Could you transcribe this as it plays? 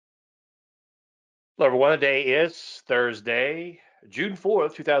Hello, everyone. The day is Thursday, June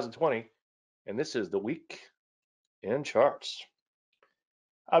 4th, 2020, and this is the week in charts.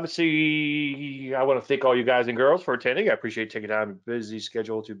 Obviously, I want to thank all you guys and girls for attending. I appreciate taking time out of your busy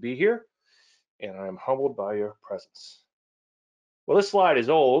schedule to be here, and I'm humbled by your presence. Well, this slide is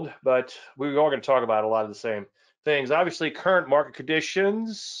old, but we are going to talk about a lot of the same things. Obviously, current market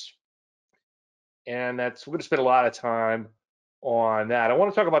conditions, and we're going to spend a lot of time on that. I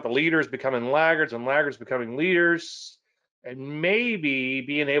want to talk about the leaders becoming laggards and laggards becoming leaders, and maybe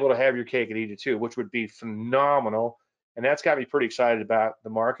being able to have your cake and eat it too, which would be phenomenal. And that's got me pretty excited about the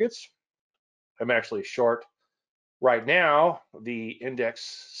markets. I'm actually short right now the index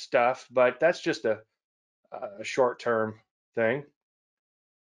stuff, but that's just a short-term thing.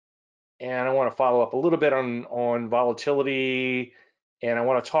 And I want to follow up a little bit on volatility, and I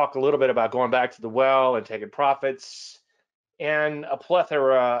want to talk a little bit about going back to the well and taking profits and a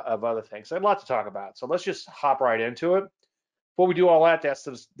plethora of other things. I have a lot to talk about. So let's just hop right into it. Before we do all that,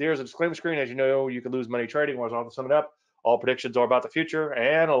 there's a disclaimer screen. As you know, you can lose money trading. I was on to sum it up. All predictions are about the future,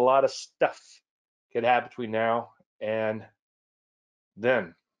 and a lot of stuff could happen between now and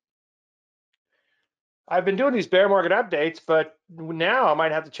then. I've been doing these bear market updates, but now I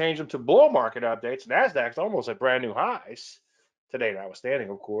might have to change them to bull market updates. NASDAQ's almost at brand new highs today, notwithstanding,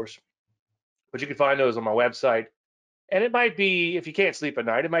 of course. But you can find those on my website. And it might be, if you can't sleep at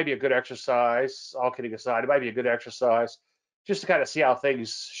night, it might be a good exercise, all kidding aside, it might be a good exercise just to kind of see how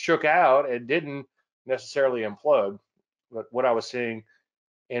things shook out and didn't necessarily implode, but what I was seeing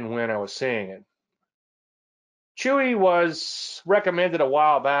and when I was seeing it. Chewy was recommended a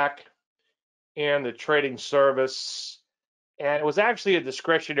while back in the trading service, and it was actually a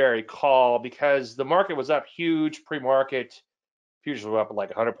discretionary call because the market was up huge pre-market. Futures were up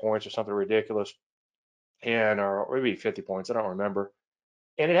like 100 points or something ridiculous, or maybe 50 points, I don't remember.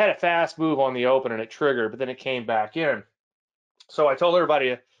 And it had a fast move on the open and it triggered, but then it came back in. So I told everybody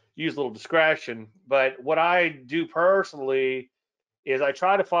to use a little discretion. But what I do personally is I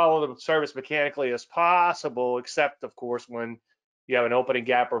try to follow the service mechanically as possible, except of course when you have an opening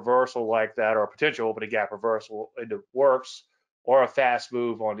gap reversal like that, or a potential opening gap reversal into works, or a fast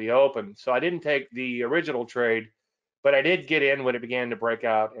move on the open. So I didn't take the original trade, but I did get in when it began to break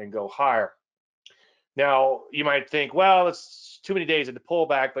out and go higher. Now, you might think, well, it's too many days of the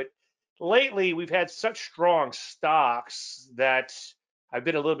pullback, but lately we've had such strong stocks that I've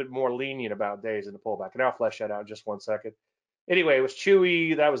been a little bit more lenient about days in the pullback. And I'll flesh that out in just 1 second. Anyway, it was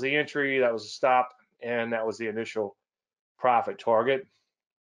Chewy. That was the entry. That was the stop. And that was the initial profit target.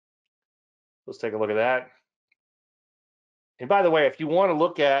 Let's take a look at that. And by the way, if you want to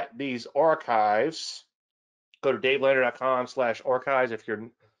look at these archives, go to davelandry.com/archives if you're,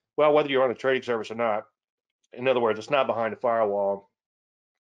 well, whether you're on a trading service or not. In other words, it's not behind a firewall.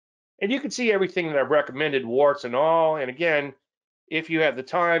 And you can see everything that I've recommended, warts and all. And again, if you have the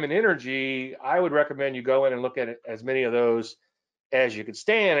time and energy, I would recommend you go in and look at it, as many of those as you can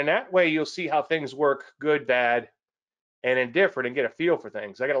stand. And that way you'll see how things work, good, bad, and indifferent, and get a feel for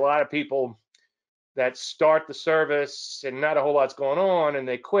things. I got a lot of people that start the service and not a whole lot's going on, and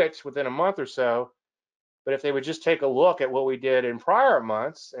they quit within a month or so. But if they would just take a look at what we did in prior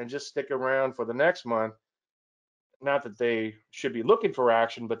months and just stick around for the next month, not that they should be looking for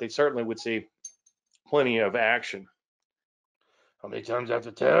action, but they certainly would see plenty of action. How many times I have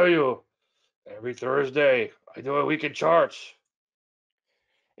to tell you? Every Thursday, I do a weekend charts.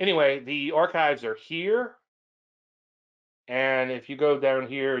 Anyway, the archives are here. And if you go down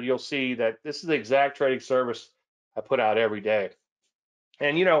here, you'll see that this is the exact trading service I put out every day.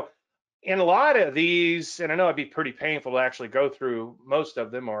 And, in a lot of these, and I know it'd be pretty painful to actually go through most of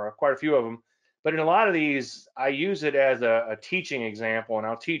them or quite a few of them, but in a lot of these, I use it as a teaching example, and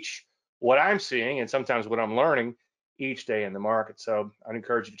I'll teach what I'm seeing and sometimes what I'm learning each day in the market. So I'd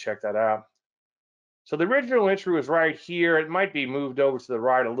encourage you to check that out. So the original entry was right here. It might be moved over to the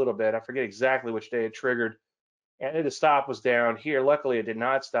right a little bit. I forget exactly which day it triggered. And the stop was down here. Luckily, it did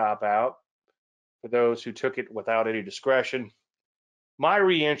not stop out for those who took it without any discretion. My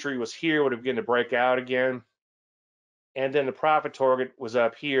re-entry was here, would have begun to break out again. And then the profit target was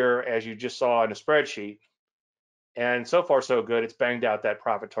up here, as you just saw in the spreadsheet. And so far, so good. It's banged out that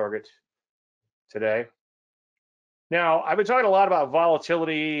profit target today. Now, I've been talking a lot about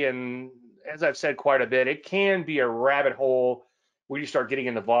volatility, and as I've said quite a bit, it can be a rabbit hole where you start getting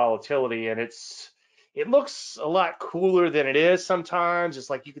into volatility, and it looks a lot cooler than it is sometimes. It's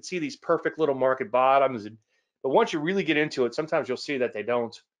like you can see these perfect little market bottoms, but once you really get into it, sometimes you'll see that they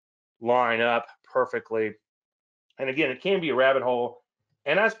don't line up perfectly. And again, it can be a rabbit hole.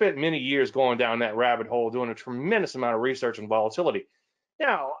 And I spent many years going down that rabbit hole, doing a tremendous amount of research on volatility.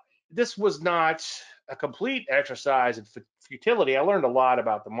 Now, this was not a complete exercise in futility. I learned a lot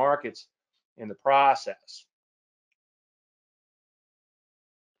about the markets in the process.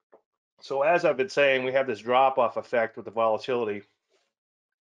 So as I've been saying, we have this drop-off effect with the volatility.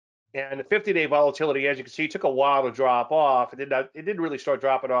 And the 50-day volatility, as you can see, took a while to drop off. It didn't really start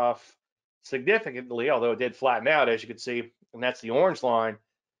dropping off significantly, although it did flatten out, as you can see, and that's the orange line.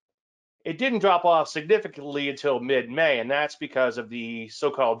 It didn't drop off significantly until mid-May, and that's because of the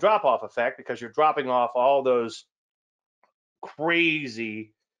so-called drop-off effect, because you're dropping off all those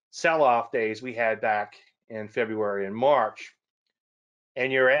crazy sell-off days we had back in February and March.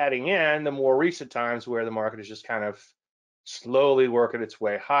 And you're adding in the more recent times where the market is just kind of slowly working its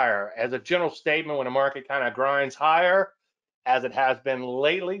way higher. As a general statement, when a market kind of grinds higher, as it has been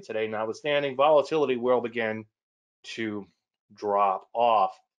lately, today notwithstanding, volatility will begin to drop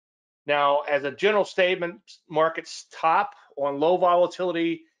off. Now, as a general statement, markets top on low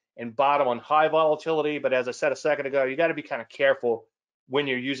volatility and bottom on high volatility. But as I said a second ago, you got to be kind of careful when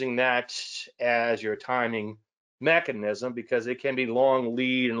you're using that as your timing mechanism, because it can be long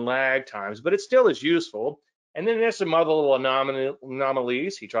lead and lag times, but it still is useful. And then there's some other little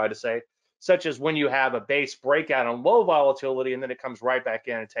anomalies, he tried to say, such as when you have a base breakout on low volatility and then it comes right back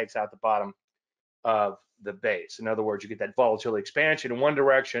in and takes out the bottom of the base. In other words, you get that volatility expansion in one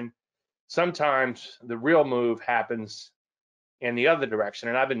direction. Sometimes the real move happens in the other direction.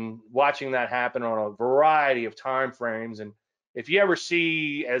 And I've been watching that happen on a variety of time frames. And if you ever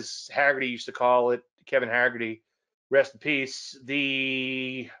see, as Haggerty used to call it, Kevin Haggerty, rest in peace,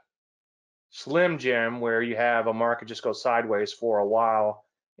 the Slim Jim, where you have a market just go sideways for a while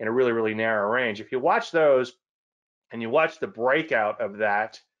in a really, really narrow range. If you watch those and you watch the breakout of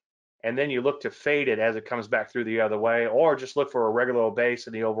that, and then you look to fade it as it comes back through the other way, or just look for a regular base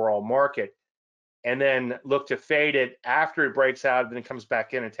in the overall market, and then look to fade it after it breaks out, and then it comes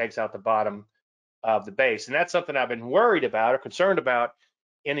back in and takes out the bottom of the base. And that's something I've been worried about or concerned about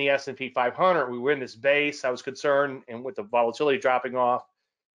in the S&P 500. We were in this base. I was concerned, and with the volatility dropping off,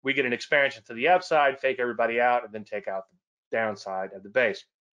 we get an expansion to the upside, fake everybody out, and then take out the downside of the base.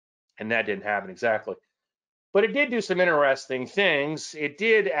 And that didn't happen exactly. But it did do some interesting things. It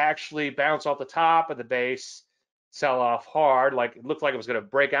did actually bounce off the top of the base, sell off hard. Like it looked like it was going to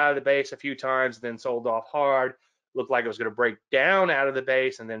break out of the base a few times, then sold off hard. Looked like it was going to break down out of the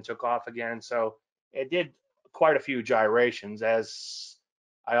base and then took off again. So it did quite a few gyrations. As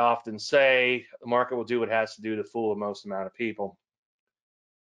I often say, the market will do what it has to do to fool the most amount of people.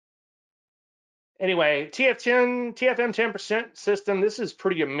 Anyway, TFM 10% system, this is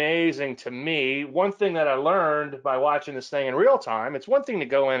pretty amazing to me. One thing that I learned by watching this thing in real time, it's one thing to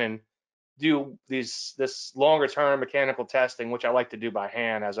go in and do this longer term mechanical testing, which I like to do by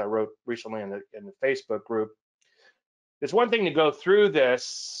hand, as I wrote recently in the Facebook group. It's one thing to go through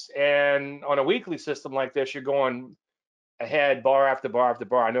this, and on a weekly system like this, you're going ahead bar after bar after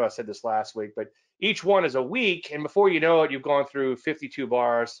bar. I know I said this last week, but each one is a week, and before you know it, you've gone through 52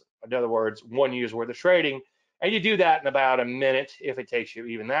 bars. In other words, 1 year's worth of trading, and you do that in about a minute, if it takes you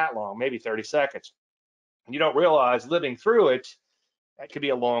even that long, maybe 30 seconds. And you don't realize living through it, that could be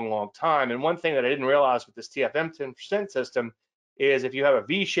a long, long time. And one thing that I didn't realize with this TFM 10% system is if you have a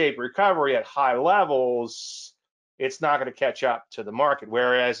V-shaped recovery at high levels, it's not going to catch up to the market.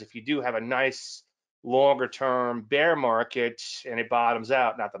 Whereas if you do have a nice longer term bear market and it bottoms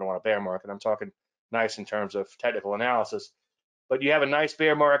out, not that I want a bear market, I'm talking nice in terms of technical analysis, but you have a nice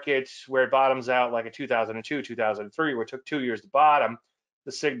bear market where it bottoms out like a 2002, 2003, where it took 2 years to bottom,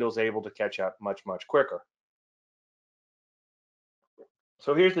 the signal's able to catch up much, much quicker.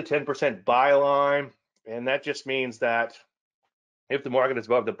 So here's the 10% buy line, and that just means that if the market is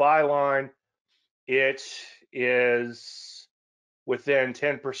above the buy line, it is within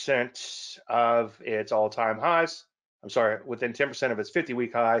 10% of its all-time highs. I'm sorry, within 10% of its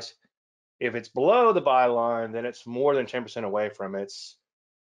 50-week highs. If it's below the buy line, then it's more than 10% away from its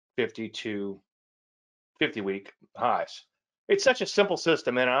 50-week highs. It's such a simple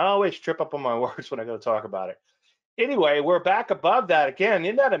system, and I always trip up on my words when I go to talk about it. Anyway, we're back above that again.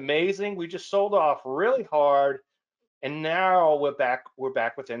 Isn't that amazing? We just sold off really hard, and now we're back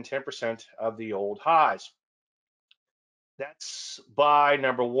within 10% of the old highs. That's buy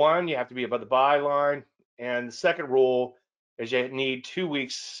number one. You have to be above the buy line. And the second rule is you need 2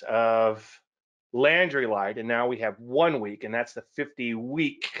 weeks of Landry light, and now we have 1 week, and that's the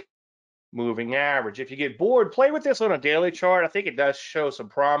 50-week moving average. If you get bored, play with this on a daily chart. I think it does show some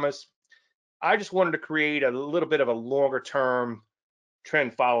promise. I just wanted to create a little bit of a longer term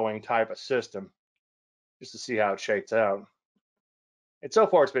trend following type of system just to see how it shakes out. And so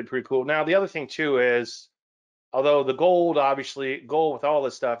far it's been pretty cool. Now the other thing too is Although the goal with all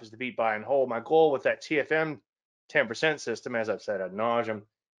this stuff is to beat buy and hold. My goal with that TFM 10% system, as I've said ad nauseum,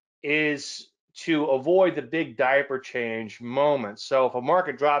 is to avoid the big diaper change moments. So if a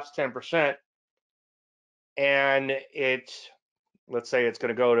market drops 10% and let's say it's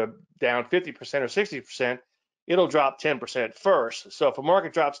going to go to down 50% or 60%, it'll drop 10% first. So if a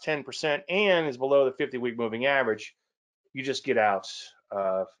market drops 10% and is below the 50-week moving average, you just get out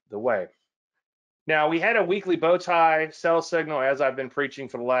of the way. Now, we had a weekly bow tie sell signal, as I've been preaching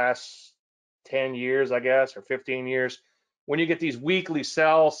for the last 10 years, I guess, or 15 years. When you get these weekly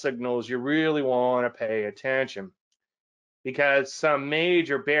sell signals, you really want to pay attention because some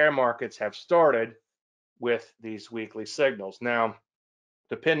major bear markets have started with these weekly signals. Now,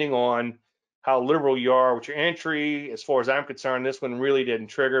 depending on how liberal you are with your entry, as far as I'm concerned, this one really didn't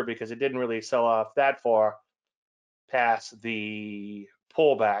trigger because it didn't really sell off that far past the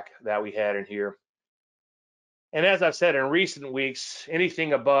pullback that we had in here. And as I've said in recent weeks,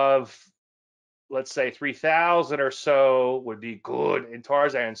 anything above, let's say 3,000 or so would be good in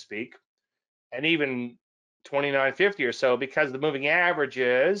Tarzan speak, and even 2950 or so, because the moving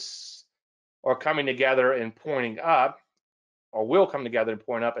averages are coming together and pointing up, or will come together and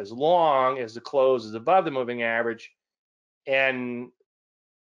point up as long as the close is above the moving average, and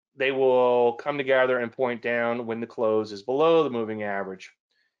they will come together and point down when the close is below the moving average.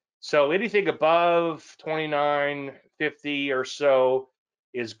 So anything above 2950 or so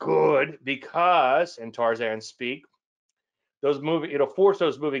is good because, in Tarzan speak, it'll force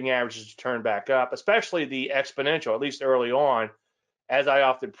those moving averages to turn back up, especially the exponential, at least early on. As I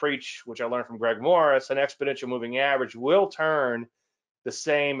often preach, which I learned from Greg Morris, an exponential moving average will turn the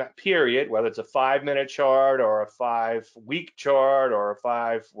same period, whether it's a 5-minute chart or a 5-week chart or a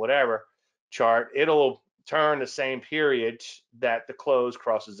 5 whatever chart, it'll turn the same period that the close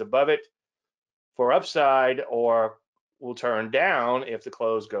crosses above it for upside, or will turn down if the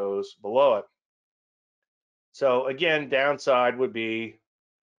close goes below it. So again, downside would be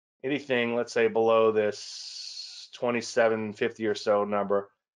anything, let's say, below this 2750 or so number,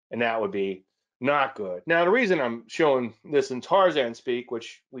 and that would be not good. Now, the reason I'm showing this in Tarzan speak,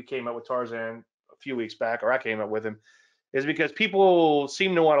 which we came up with Tarzan a few weeks back, or I came up with him, is because people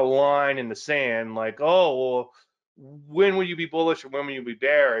seem to want a line in the sand, like, oh, well, when will you be bullish or when will you be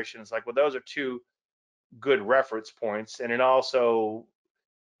bearish? And it's like, well, those are two good reference points, and it also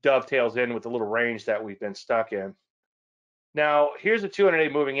dovetails in with the little range that we've been stuck in. Now, here's a 200-day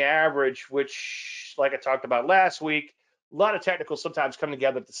moving average, which, like I talked about last week, a lot of technicals sometimes come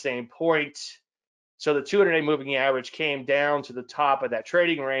together at the same point. So the 200-day moving average came down to the top of that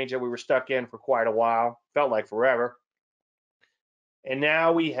trading range that we were stuck in for quite a while, felt like forever. And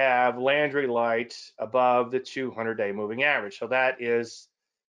now we have Landry light above the 200-day moving average. So that is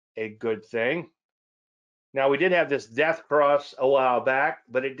a good thing. Now, we did have this death cross a while back,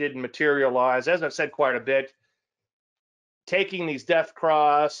 but it didn't materialize. As I've said quite a bit, taking these death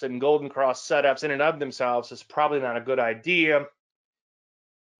cross and golden cross setups in and of themselves is probably not a good idea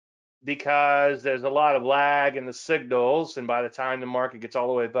because there's a lot of lag in the signals, and by the time the market gets all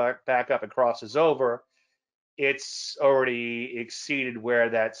the way back up and crosses over, it's already exceeded where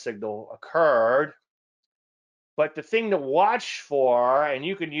that signal occurred. But the thing to watch for, and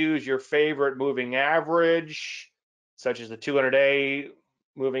you can use your favorite moving average, such as the 200-day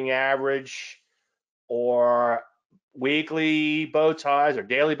moving average, or weekly bow ties or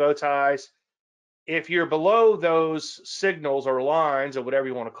daily bow ties. If you're below those signals or lines or whatever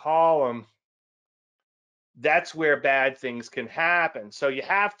you want to call them, that's where bad things can happen. So you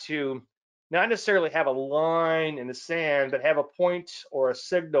have to not necessarily have a line in the sand, but have a point or a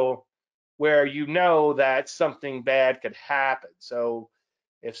signal where you know that something bad could happen. So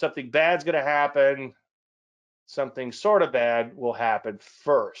if something bad's going to happen, something sort of bad will happen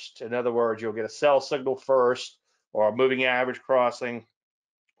first. In other words, you'll get a sell signal first, or a moving average crossing,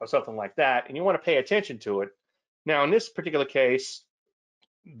 or something like that, and you want to pay attention to it. Now, in this particular case,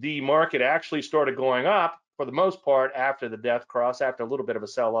 the market actually started going up for the most part after the death cross, after a little bit of a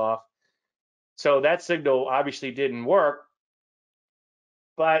sell-off. So that signal obviously didn't work.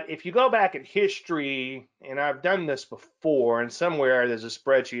 But if you go back in history, and I've done this before, and somewhere there's a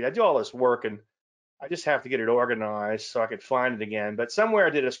spreadsheet. I do all this work, and I just have to get it organized so I could find it again. But somewhere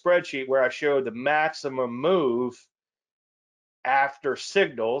I did a spreadsheet where I showed the maximum move after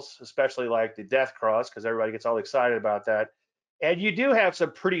signals, especially like the death cross, because everybody gets all excited about that. And you do have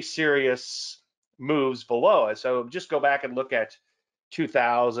some pretty serious moves below it. So just go back and look at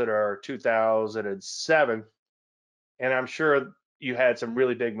 2000 or 2007, and I'm sure you had some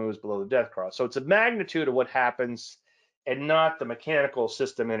really big moves below the death cross. So it's a magnitude of what happens and not the mechanical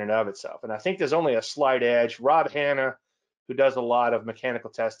system in and of itself. And I think there's only a slight edge. Rob Hanna, who does a lot of mechanical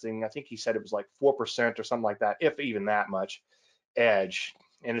testing, I think he said it was like 4% or something like that, if even that much edge.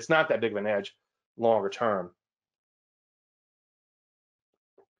 And it's not that big of an edge longer term.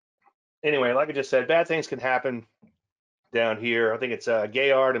 Anyway, like I just said, bad things can happen down here. I think it's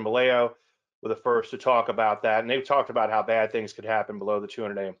Gayard and Vallejo were the first to talk about that. And they've talked about how bad things could happen below the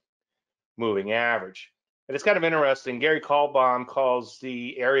 200-day moving average. And it's kind of interesting. Gary Kalbaum calls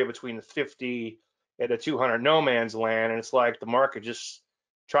the area between the 50 and the 200 no man's land. And it's like the market just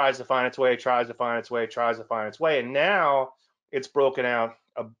tries to find its way, tries to find its way, tries to find its way. And now it's broken out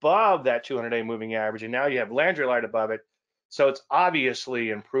above that 200-day moving average. And now you have Landry light above it. So it's obviously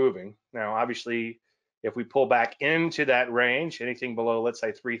improving. Now, obviously, if we pull back into that range, anything below, let's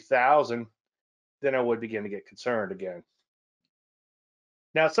say 3,000, then I would begin to get concerned again.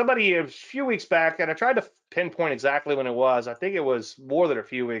 Now, somebody a few weeks back, and I tried to pinpoint exactly when it was. I think it was more than a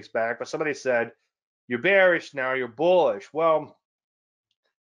few weeks back, but somebody said, you're bearish, now you're bullish. Well,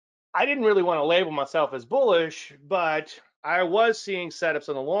 I didn't really want to label myself as bullish, but I was seeing setups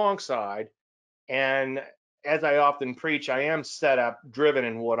on the long side. And as I often preach, I am setup driven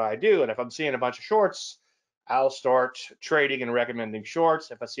in what I do. And if I'm seeing a bunch of shorts, I'll start trading and recommending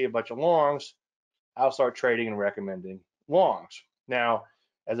shorts. If I see a bunch of longs, I'll start trading and recommending longs. Now,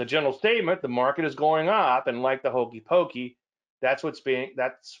 as a general statement, the market is going up, and like the hokey pokey, that's what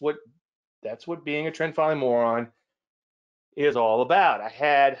being a trend following moron is all about. I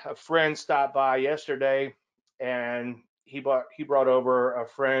had a friend stop by yesterday, and he brought over a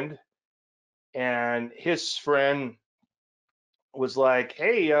friend, and his friend was like,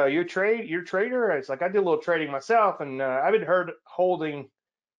 "Hey, you're trader?" It's like, I do a little trading myself, and I've been holding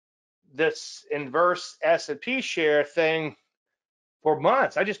this inverse S&P share thing for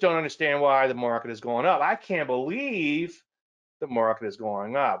months. I just don't understand why the market is going up. I can't believe the market is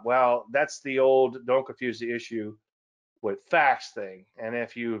going up. Well, that's the old don't confuse the issue with facts thing. And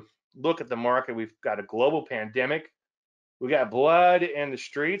if you look at the market, we've got a global pandemic. We got blood in the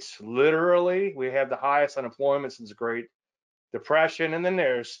streets, literally. We have the highest unemployment since the Great Depression. And then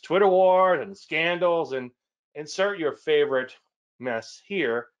there's Twitter wars and scandals, and insert your favorite mess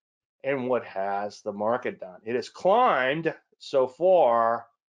here. And what has the market done? It has climbed so far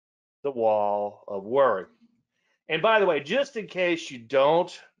the wall of worry. And by the way, just in case you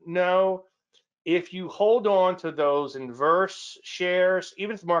don't know, if you hold on to those inverse shares,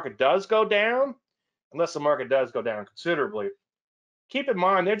 even if the market does go down, unless the market does go down considerably, keep in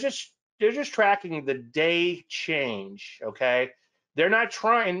mind they're just tracking the day change, okay? They're not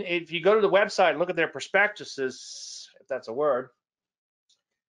trying. If you go to the website and look at their prospectuses, if that's a word,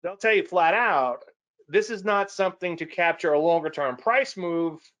 they'll tell you flat out, this is not something to capture a longer term price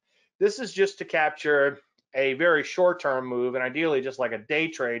move. This is just to capture a very short term move, and ideally just like a day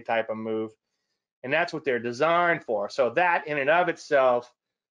trade type of move. And that's what they're designed for. So that in and of itself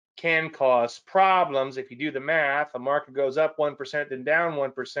can cause problems. If you do the math, the market goes up 1%, then down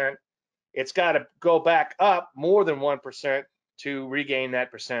 1%. It's got to go back up more than 1% to regain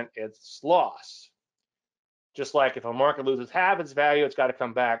that percent it's lost. Just like if a market loses half its value, it's got to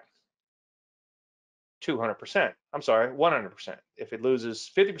come back 200%. I'm sorry, 100%. If it loses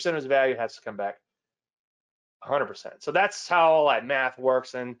 50% of its value, it has to come back 100%. So that's how all that math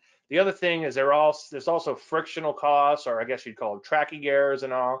works. And the other thing is there's also frictional costs, or I guess you'd call them tracking errors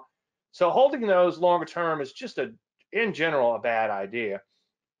and all. So holding those longer term is just in general, a bad idea.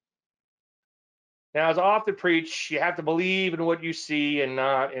 Now, as I often preach, you have to believe in what you see and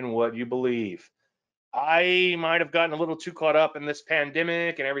not in what you believe. I might have gotten a little too caught up in this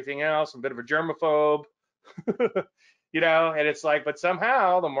pandemic and everything else, a bit of a germaphobe, and it's like, but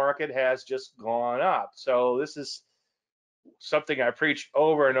somehow the market has just gone up. So this is something I preach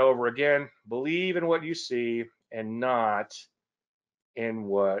over and over again. Believe in what you see and not in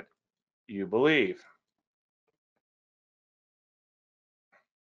what you believe.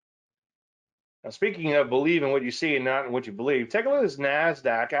 Now, speaking of believe in what you see and not in what you believe, take a look at this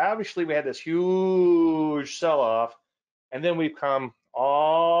NASDAQ. Obviously, we had this huge sell-off, and then we've come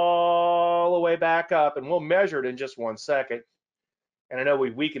all the way back up, and we'll measure it in just 1 second. And I know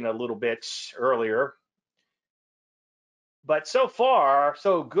we weakened a little bit earlier, but so far,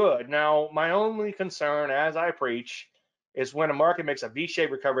 so good. Now, my only concern, as I preach, is when a market makes a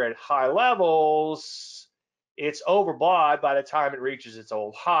V-shaped recovery at high levels, it's overbought by the time it reaches its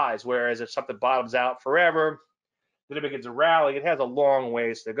old highs. Whereas if something bottoms out forever, then it begins to rally, it has a long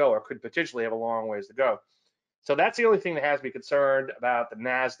ways to go, or could potentially have a long ways to go. So that's the only thing that has me concerned about the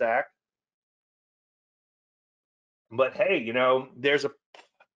NASDAQ. But hey, there's a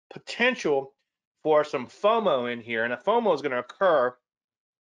potential for some FOMO in here, and the FOMO is going to occur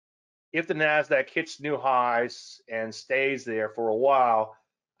if the Nasdaq hits new highs and stays there for a while.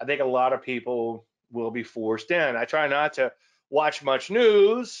 I think a lot of people will be forced in. I try not to watch much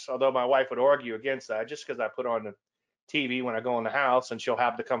news, although my wife would argue against that, just because I put on the TV when I go in the house, and she'll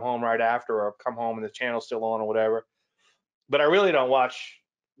happen to come home right after, or come home and the channel's still on or whatever. But I really don't watch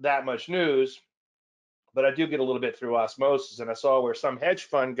that much news, but I do get a little bit through osmosis. And I saw where some hedge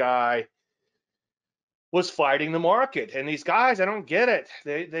fund guy was fighting the market, and these guys, I don't get it.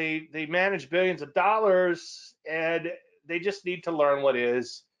 They manage billions of dollars, and they just need to learn what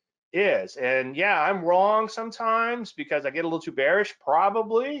is. And yeah, I'm wrong sometimes because I get a little too bearish,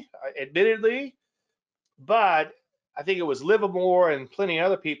 probably, admittedly, but I think it was Livermore and plenty of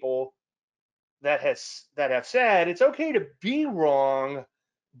other people that have said it's okay to be wrong,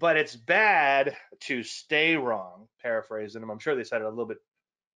 but it's bad to stay wrong. Paraphrasing them, I'm sure they said it in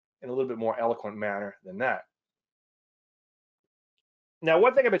a little bit more eloquent manner than that. Now,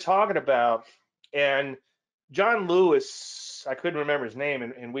 one thing I've been talking about, and John Lewis, I couldn't remember his name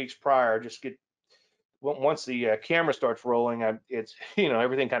in weeks prior. Just get once the camera starts rolling, it's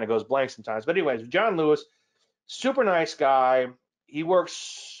everything kind of goes blank sometimes. But anyways, John Lewis, super nice guy. He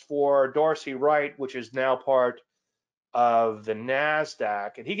works for Dorsey Wright, which is now part of the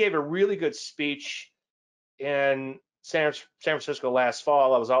Nasdaq, and he gave a really good speech in San Francisco last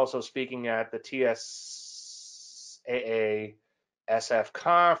fall. I was also speaking at the TSAA SF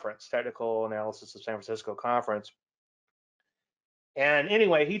conference, Technical Analysis of San Francisco conference. And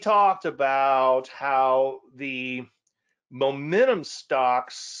anyway, he talked about how the momentum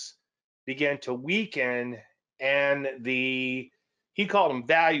stocks began to weaken, and he called them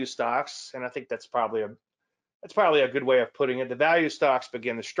value stocks, and I think that's probably a good way of putting it. The value stocks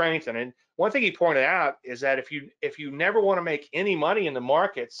begin to strengthen. And one thing he pointed out is that if you never want to make any money in the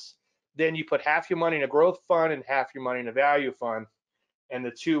markets, then you put half your money in a growth fund and half your money in a value fund, and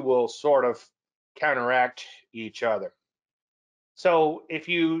the two will sort of counteract each other. So if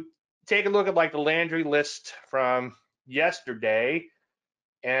you take a look at like the Landry list from yesterday,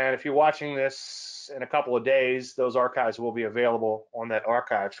 and if you're watching this in a couple of days, those archives will be available on that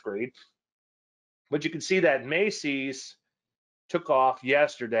archive screen. But you can see that Macy's took off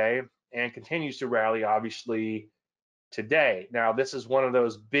yesterday and continues to rally, obviously, today. Now, this is one of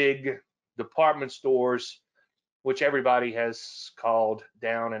those big department stores which everybody has called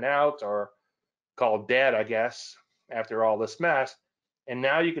down and out, or called dead, I guess, after all this mess. And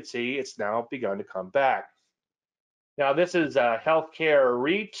now you can see it's now begun to come back. Now, this is a healthcare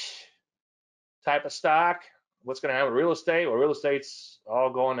REIT type of stock. What's going to happen with real estate? Well, real estate's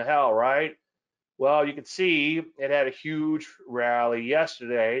all going to hell, right? Well, you can see it had a huge rally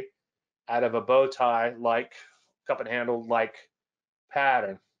yesterday out of a bow tie like, cup and handle like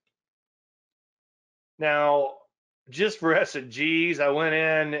pattern. Now, just for S&Gs, I went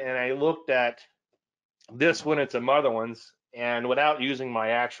in and I looked at this one and some other ones, and without using my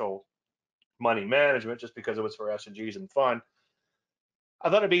actual money management, just because it was for S&Gs and fun, I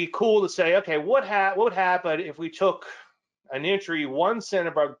thought it'd be cool to say, okay, what would happen if we took an entry 1 cent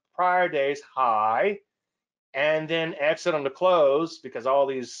above prior day's high, and then exit on the close because all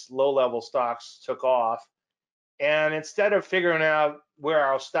these low-level stocks took off. And instead of figuring out where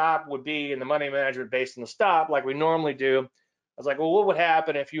our stop would be in the money management based on the stop like we normally do, I was like, well, what would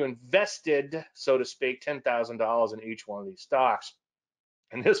happen if you invested, so to speak, $10,000 in each one of these stocks?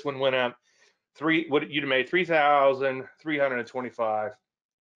 And this one went up you'd have made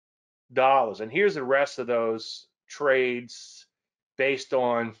 $3,325. And here's the rest of those trades based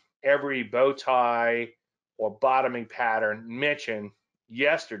on every bow tie or bottoming pattern mentioned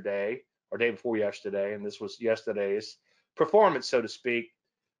yesterday or day before yesterday, and this was yesterday's performance, so to speak,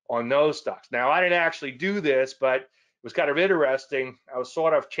 on those stocks. Now, I didn't actually do this, but it was kind of interesting. I was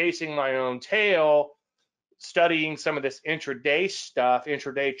sort of chasing my own tail, studying some of this intraday stuff,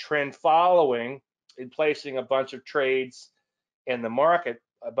 intraday trend following, and placing a bunch of trades in the market,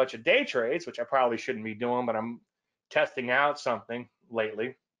 a bunch of day trades, which I probably shouldn't be doing, but I'm testing out something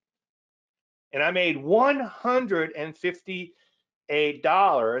lately. And I made $158.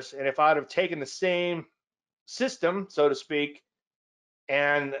 And if I'd have taken the same system, so to speak,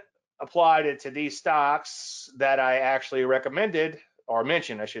 and applied it to these stocks that I actually recommended, or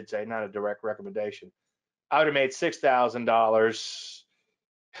mentioned, I should say, not a direct recommendation, I would have made $6,000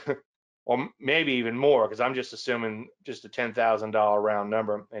 or maybe even more, because I'm just assuming just a $10,000 round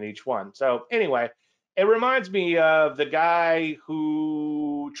number in each one. So anyway, it reminds me of the guy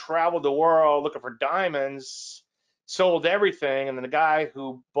who traveled the world looking for diamonds, sold everything, and then the guy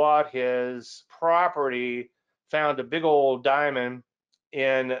who bought his property found a big old diamond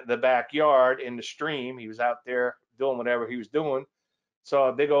in the backyard in the stream. He was out there doing whatever he was doing. Saw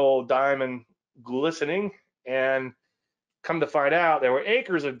a big old diamond glistening, and come to find out there were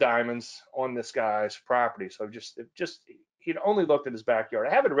acres of diamonds on this guy's property. So just he'd only looked at his backyard.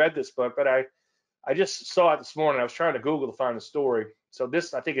 I haven't read this book, but I just saw it this morning. I was trying to Google to find the story. So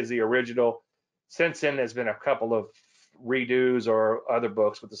this, I think, is the original. Since then, there's been a couple of redos or other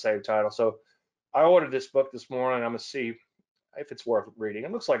books with the same title. So I ordered this book this morning. I'm gonna see if it's worth reading.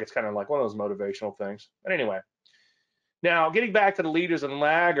 It looks like it's kind of like one of those motivational things. But anyway, now getting back to the leaders and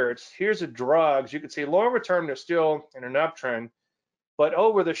laggards, here's the drugs. You can see longer term, they're still in an uptrend, but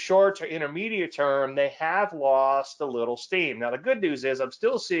over the short to intermediate term, they have lost a little steam. Now, the good news is I'm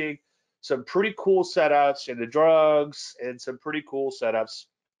still seeing some pretty cool setups in the drugs and some pretty cool setups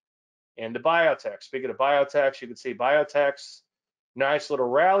in the biotech. Speaking of biotechs, you can see biotechs, nice little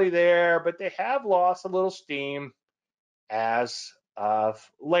rally there, but they have lost a little steam as of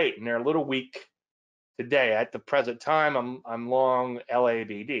late, and they're a little weak today. At the present time, I'm long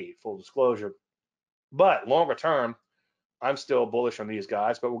LABD, full disclosure. But longer term, I'm still bullish on these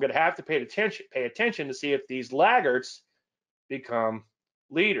guys, but we're going to have to pay attention to see if these laggards become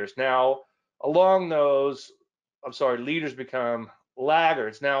leaders. Now, along those, I'm sorry, leaders become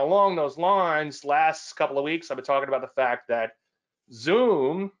laggards. Now, along those lines, last couple of weeks, I've been talking about the fact that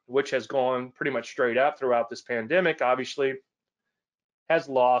Zoom, which has gone pretty much straight up throughout this pandemic, obviously has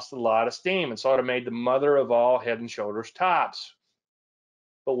lost a lot of steam and sort of made the mother of all head and shoulders tops.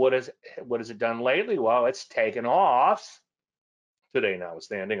 But what has it done lately? Well, it's taken off today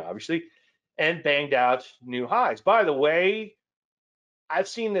notwithstanding, obviously, and banged out new highs. By the way, I've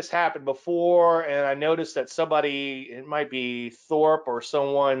seen this happen before, and I noticed that somebody, it might be Thorpe or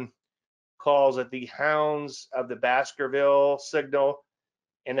someone, calls it the Hounds of the Baskerville signal.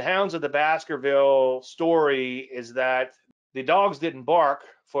 And the Hounds of the Baskerville story is that the dogs didn't bark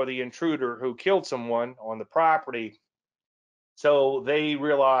for the intruder who killed someone on the property. So they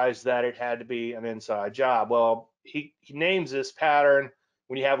realized that it had to be an inside job. Well, he names this pattern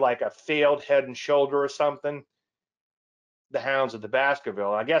when you have like a failed head and shoulder or something, the Hounds of the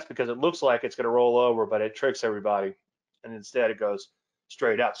Baskerville. I guess because it looks like it's going to roll over, but it tricks everybody. And instead it goes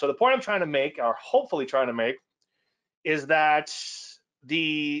straight up. So the point I'm trying to make, or hopefully trying to make, is that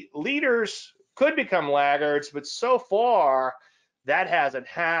the leaders could become laggards, but so far that hasn't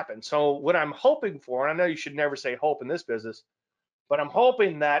happened. So what I'm hoping for, and I know you should never say hope in this business, but I'm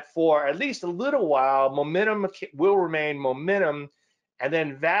hoping that for at least a little while, momentum will remain momentum, and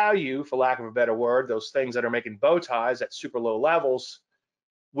then value, for lack of a better word, those things that are making bow ties at super low levels,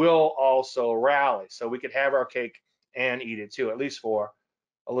 will also rally. So we could have our cake and eat it too, at least for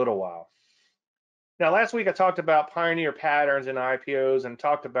a little while. Now, last week I talked about pioneer patterns in IPOs and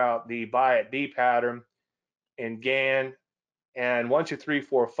talked about the buy at B pattern in GAN and 1, 2, 3,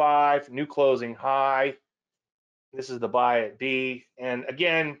 4, 5, new closing high. This is the buy at B. And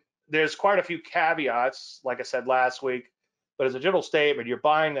again, there's quite a few caveats, like I said last week, but as a general statement, you're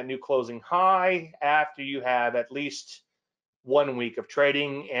buying that new closing high after you have at least 1 week of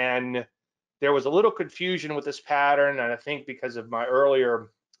trading. And there was a little confusion with this pattern, and I think because of my earlier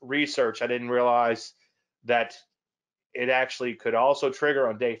research, I didn't realize that it actually could also trigger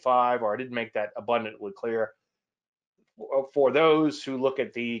on day 5, or I didn't make that abundantly clear. For those who look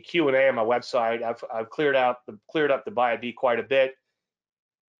at the Q&A on my website, I've cleared up the buy at B quite a bit.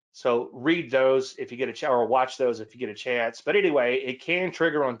 So read those if you get a chance, or watch those if you get a chance. But anyway, it can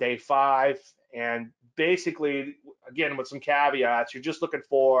trigger on day 5, and basically, again, with some caveats, you're just looking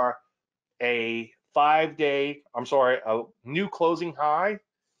for a a new closing high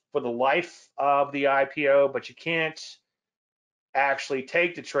for the life of the IPO, but you can't actually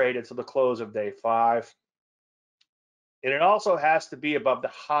take the trade until the close of day 5. And it also has to be above the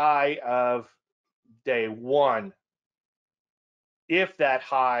high of day 1 if that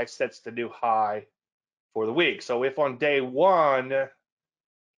high sets the new high for the week. So if on day 1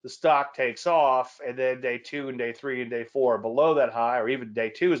 the stock takes off, and then day 2 and day 3 and day 4 are below that high, or even day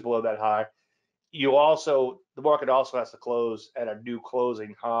 2 is below that high, the market also has to close at a new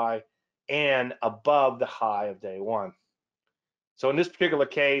closing high and above the high of day 1. So in this particular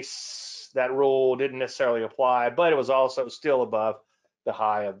case, that rule didn't necessarily apply, but it was also still above the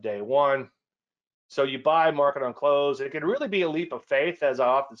high of day 1. So you buy market on close. It can really be a leap of faith, as I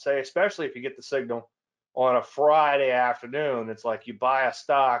often say, especially if you get the signal on a Friday afternoon. It's like you buy a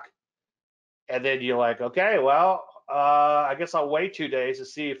stock and then you're like, okay, well, I guess I'll wait 2 days to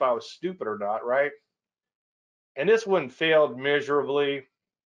see if I was stupid or not, right? And this one failed miserably.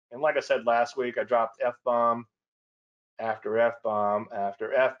 And like I said last week, I dropped F-bomb after F-bomb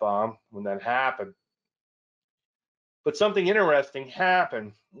after F-bomb when that happened. But something interesting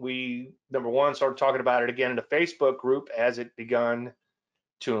happened. We, number one, started talking about it again in the Facebook group as it begun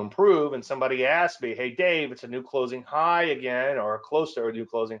to improve. And somebody asked me, hey, Dave, it's a new closing high again, or close to a new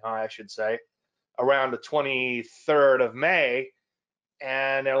closing high, I should say, around the 23rd of May.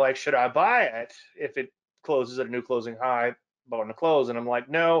 And they're like, should I buy it if it closes at a new closing high on the close? And I'm like,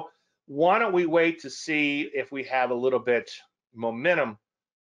 no, why don't we wait to see if we have a little bit momentum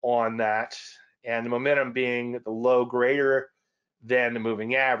on that, and the momentum being the low greater than the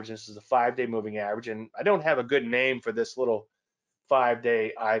moving average. This is a 5-day moving average, and I don't have a good name for this little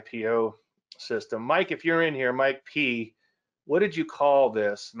 5-day IPO system. Mike, if you're in here, Mike P, what did you call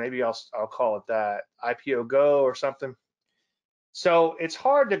this? Maybe I'll call it that, IPO Go or something. So it's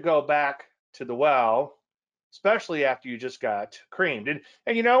hard to go back to the well, especially after you just got creamed. And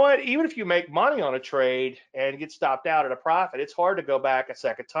you know what? Even if you make money on a trade and get stopped out at a profit, it's hard to go back a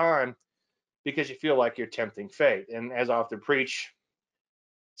second time because you feel like you're tempting fate. And as I often preach,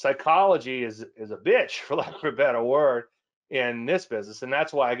 psychology is a bitch, for lack of a better word, in this business. And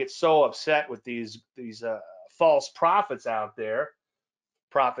that's why I get so upset with these false prophets out there,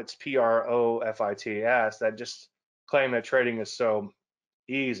 prophets, Profits, that just claim that trading is so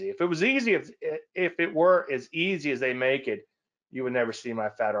easy. If it was easy, if it were as easy as they make it, you would never see my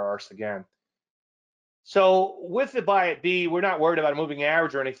fat arse again. So with the buy at B, we're not worried about a moving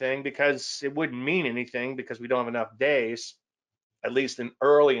average or anything because it wouldn't mean anything because we don't have enough days, at least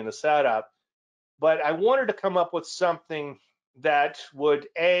early in the setup. But I wanted to come up with something that wouldn't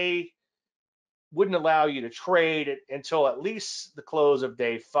allow you to trade it until at least the close of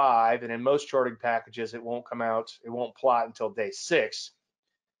day 5, and in most charting packages, it won't plot until day 6,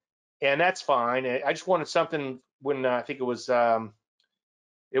 and that's fine. I just wanted something when I think it wasn't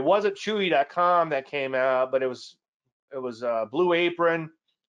Chewy.com that came out, but it was Blue Apron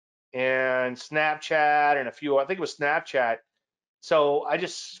and Snapchat and a few. I think it was Snapchat. So I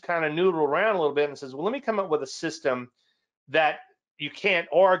just kind of noodled around a little bit and says, well, let me come up with a system that you can't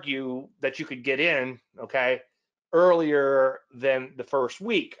argue that you could get in, okay, earlier than the first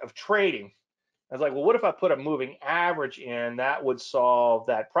week of trading. I was like, well, what if I put a moving average in? That would solve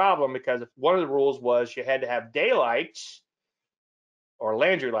that problem, because if one of the rules was you had to have daylight, or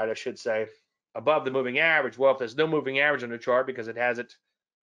Landry light, I should say, above the moving average. Well, if there's no moving average on the chart because it hasn't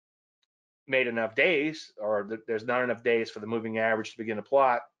made enough days, or there's not enough days for the moving average to begin to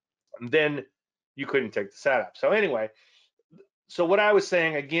plot, then you couldn't take the setup. So anyway, so what I was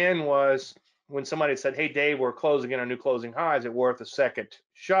saying again was, when somebody said, hey, Dave, we're closing in on new closing highs, is it worth a second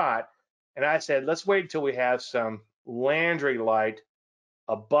shot? And I said, let's wait until we have some Landry light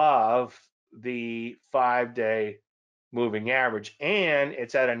above the 5-day moving average, and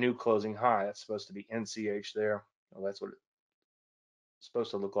it's at a new closing high. That's supposed to be NCH there. Well, that's what it's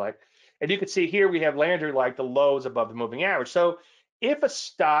supposed to look like. And you can see here we have Landry like the lows above the moving average. So if a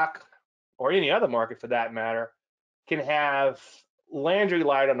stock, or any other market for that matter, can have Landry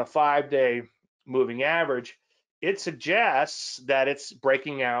light on a 5-day moving average, it suggests that it's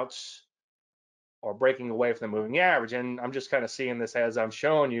breaking out or breaking away from the moving average. And I'm just kind of seeing this as I'm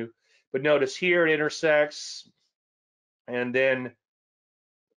showing you. But notice here it intersects, and then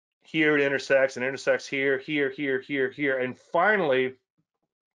here it intersects, and intersects here, here, here, here, here. And finally,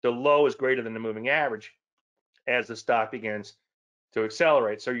 the low is greater than the moving average as the stock begins to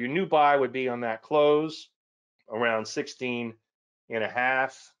accelerate. So your new buy would be on that close around 16 and a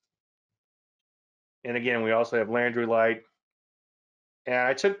half. And again, we also have Landry light. And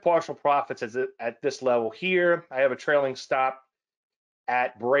I took partial profits at this level here. I have a trailing stop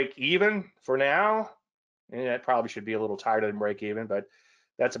at break even for now. And that probably should be a little tighter than break even, but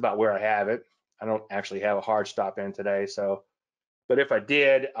that's about where I have it. I don't actually have a hard stop in today. So, but if I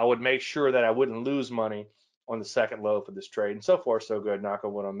did, I would make sure that I wouldn't lose money on the second low for this trade. And so far, so good. Knock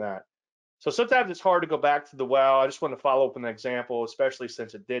on wood on that. So sometimes it's hard to go back to the well. I just want to follow up on an example, especially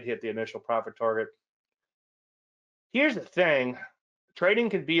since it did hit the initial profit target. Here's the thing. Trading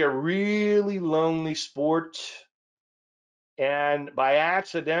can be a really lonely sport. And by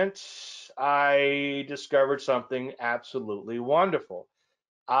accident, I discovered something absolutely wonderful.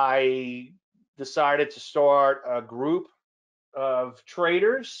 I decided to start a group of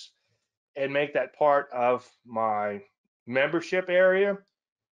traders and make that part of my membership area.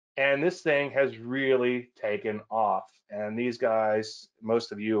 And this thing has really taken off. And these guys,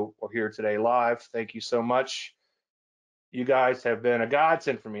 most of you are here today live. Thank you so much. You guys have been a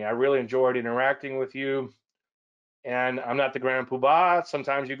godsend for me. I really enjoyed interacting with you. And I'm not the grand poobah.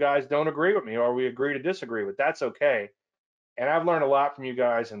 Sometimes you guys don't agree with me, or we agree to disagree, but that's okay. And I've learned a lot from you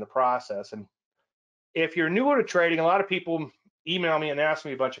guys in the process. And if you're newer to trading, a lot of people email me and ask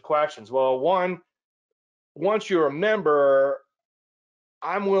me a bunch of questions. Well, one, once you're a member,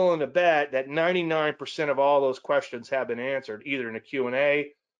 I'm willing to bet that 99% of all those questions have been answered either in the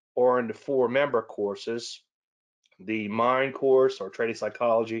Q&A or in the 4 member courses, the mind course or trading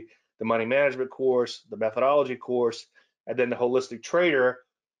psychology, the money management course, the methodology course, and then the holistic trader,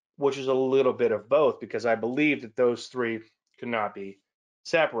 which is a little bit of both because I believe that those 3 cannot be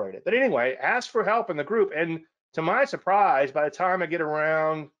separated. But anyway, ask for help in the group. And to my surprise, by the time I get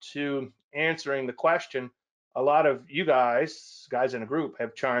around to answering the question, a lot of you guys in the group,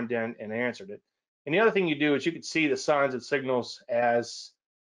 have chimed in and answered it. And the other thing you do is you can see the signs and signals as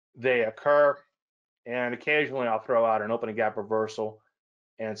they occur. And occasionally I'll throw out an opening gap reversal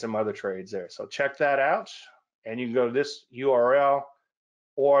and some other trades there. So check that out. And you can go to this URL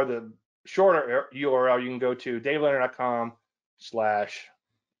or the shorter URL. You can go to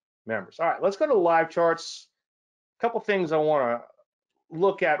davelandry.com/members. All right, let's go to the live charts. A couple things I want to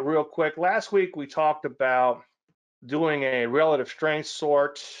look at real quick. Last week we talked about doing a relative strength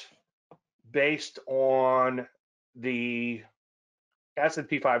sort based on the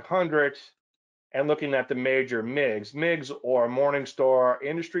S&P 500 and looking at the major MIGs. MIGs or Morningstar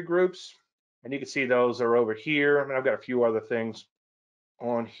industry groups. And you can see those are over here. And I've got a few other things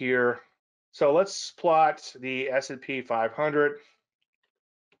on here. So let's plot the S&P 500.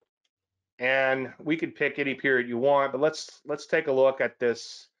 And we could pick any period you want, but let's take a look at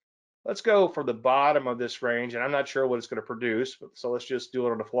this. Let's go for the bottom of this range, and I'm not sure what it's going to produce, so let's just do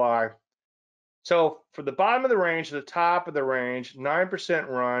it on the fly. So for the bottom of the range to the top of the range, 9%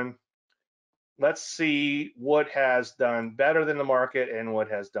 run. Let's see what has done better than the market and what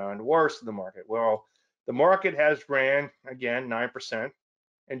has done worse than the market. Well, the market has ran, again, 9%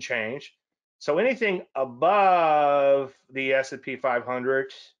 and change. So anything above the S&P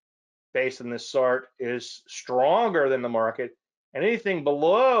 500 based on this chart is stronger than the market, and anything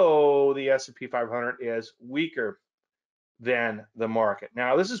below the S&P 500 is weaker than the market.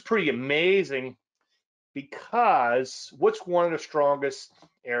 Now, this is pretty amazing because what's one of the strongest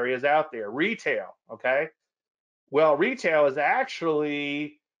areas out there? Retail, okay? Well, retail is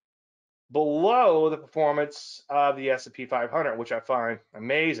actually below the performance of the S&P 500, which I find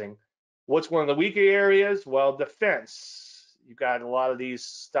amazing. What's one of the weaker areas? Well, defense. You've got a lot of these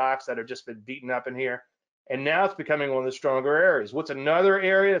stocks that have just been beaten up in here, and now it's becoming one of the stronger areas. What's another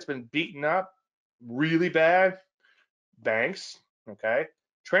area that's been beaten up really bad? Banks, okay?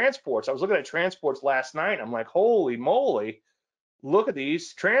 Transports. I was looking at transports last night. I'm like, holy moly, look at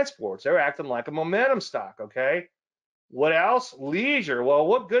these transports. They're acting like a momentum stock, okay? What else? Leisure. Well,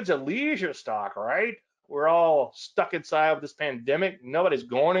 what good's a leisure stock, right? We're all stuck inside of this pandemic. Nobody's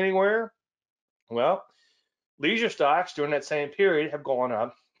going anywhere. Well, leisure stocks during that same period have gone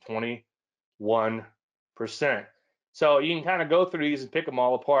up 21%. So you can kind of go through these and pick them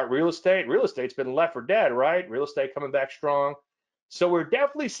all apart. Real estate's been left for dead, right? Real estate coming back strong. So we're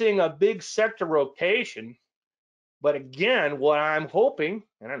definitely seeing a big sector rotation. But again, what I'm hoping,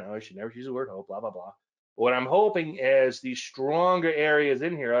 I don't know, I should never use the word hope, blah, blah, blah. What I'm hoping is these stronger areas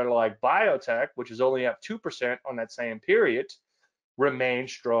in here are like biotech, which is only up 2% on that same period, remain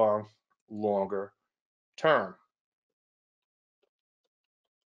strong longer term.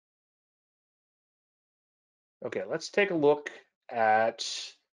 Okay, let's take a look at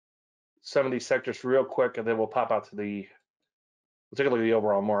some of these sectors real quick, and then we'll pop out to we'll take a look at the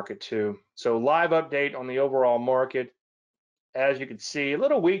overall market too. So live update on the overall market. As you can see, a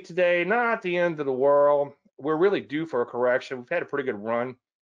little weak today, not the end of the world. We're really due for a correction. We've had a pretty good run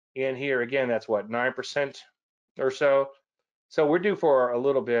in here. Again, that's what, 9% or so. So we're due for a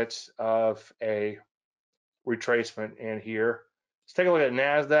little bit of a retracement in here. Let's take a look at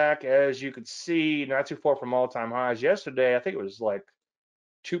NASDAQ. As you can see, not too far from all-time highs. Yesterday, I think it was like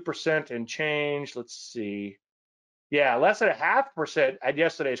 2% and change. Let's see. Yeah, less than 0.5% at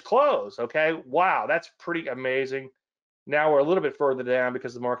yesterday's close. Okay, wow, that's pretty amazing. Now we're a little bit further down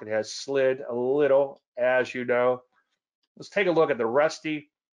because the market has slid a little, as you know. Let's take a look at the Rusty.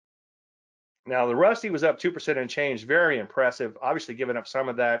 Now the Rusty was up 2% and change, very impressive. Obviously giving up some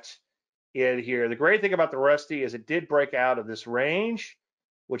of that in here. The great thing about the Rusty is it did break out of this range,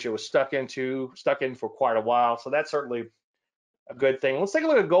 which it was stuck in for quite a while. So that's certainly a good thing. Let's take a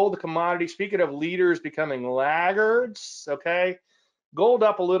look at gold, the commodity. Speaking of leaders becoming laggards, okay. Gold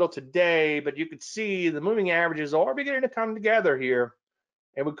up a little today, but you can see the moving averages are beginning to come together here,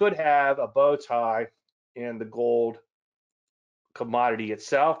 and we could have a bow tie in the gold commodity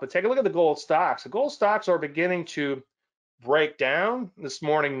itself. But take a look at the gold stocks. The gold stocks are beginning to break down this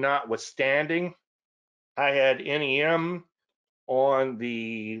morning, notwithstanding. I had NEM on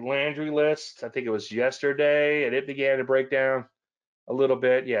the Landry list. I think it was yesterday, and it began to break down a little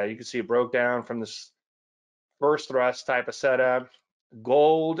bit. Yeah, you can see it broke down from this first thrust type of setup.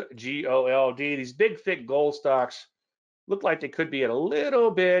 Gold, G-O-L-D. These big, thick gold stocks look like they could be in a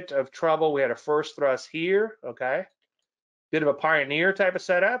little bit of trouble. We had a first thrust here, okay? Bit of a pioneer type of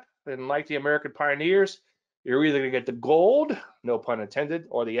setup. And like the American pioneers, you're either going to get the gold, no pun intended,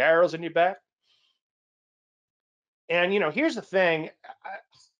 or the arrows in your back. And, here's the thing.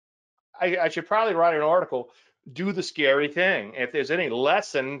 I should probably write an article, do the scary thing. If there's any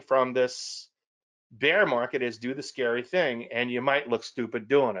lesson from this bear market is do the scary thing, and you might look stupid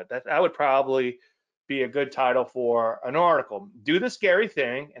doing it. That would probably be a good title for an article. Do the scary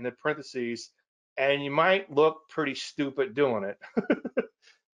thing in the parentheses, and you might look pretty stupid doing it.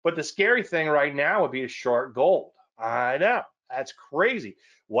 But the scary thing right now would be to short gold. I know, that's crazy.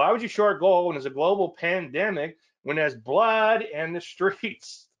 Why would you short gold when there's a global pandemic, when there's blood in the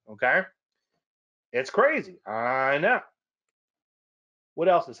streets? Okay, it's crazy. I know. What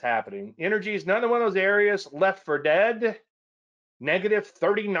else is happening? Energy is another one of those areas left for dead. Negative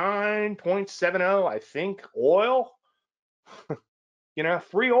 39.70, I think. Oil,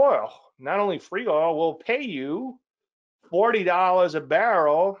 free oil. Not only free oil, we'll pay you $40 a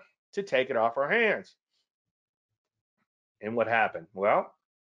barrel to take it off our hands. And what happened? Well,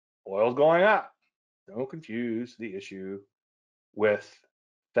 oil's going up. Don't confuse the issue with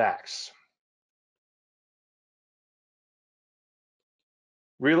facts.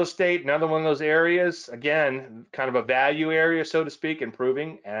 Real estate, another one of those areas, again, kind of a value area, so to speak,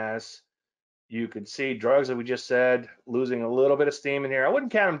 improving as you could see. Drugs, that we just said, losing a little bit of steam in here. I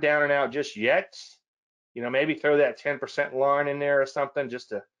wouldn't count them down and out just yet. Maybe throw that 10% line in there or something just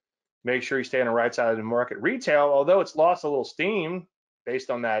to make sure you stay on the right side of the market. Retail, although it's lost a little steam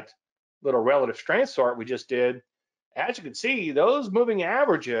based on that little relative strength sort we just did, as you can see, those moving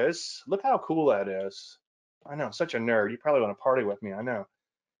averages, look how cool that is. I know, such a nerd. You probably want to party with me, I know.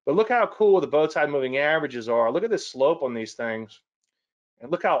 But look how cool the bow tie moving averages are. Look at this slope on these things.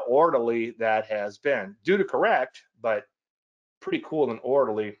 And look how orderly that has been. Due to correct, but pretty cool and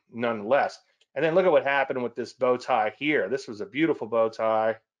orderly nonetheless. And then look at what happened with this bow tie here. This was a beautiful bow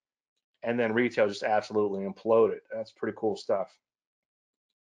tie. And then retail just absolutely imploded. That's pretty cool stuff.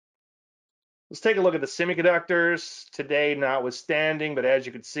 Let's take a look at the semiconductors today, notwithstanding, but as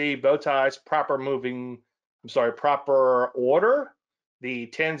you can see, bow ties, proper order. The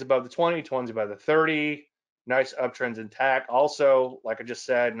 10s above the 20, 20s above the 30, nice uptrends intact. Also, like I just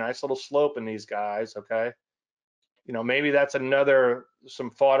said, nice little slope in these guys, okay? Maybe that's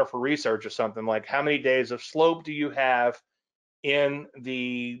some fodder for research or something, like how many days of slope do you have in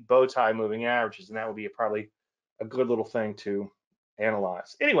the bow tie moving averages? And that would be probably a good little thing to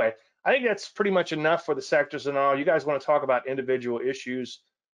analyze. Anyway, I think that's pretty much enough for the sectors and all. You guys want to talk about individual issues,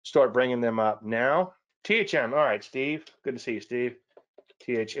 start bringing them up now. THM, all right, Steve. Good to see you, Steve.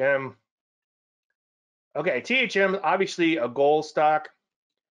 THM. Okay, THM, obviously a gold stock.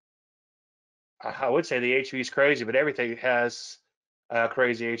 I would say the HV is crazy, but everything has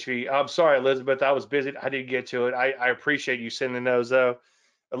crazy HV. I'm sorry, Elizabeth, I was busy. I didn't get to it. I appreciate you sending those, though.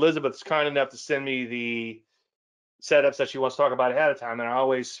 Elizabeth's kind enough to send me the setups that she wants to talk about ahead of time, and I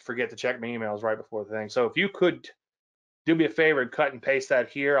always forget to check my emails right before the thing. So if you could do me a favor and cut and paste that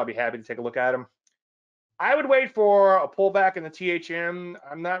here, I'll be happy to take a look at them. I would wait for a pullback in the THM.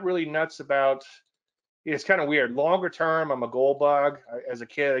 I'm not really nuts about, it's kind of weird. Longer term, I'm a gold bug. As a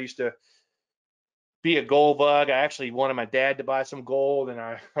kid, I used to be a gold bug. I actually wanted my dad to buy some gold, and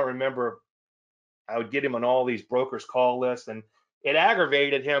I remember I would get him on all these brokers call lists, and it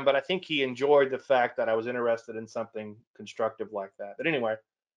aggravated him, but I think he enjoyed the fact that I was interested in something constructive like that. But anyway,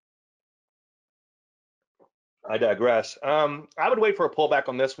 I digress. I would wait for a pullback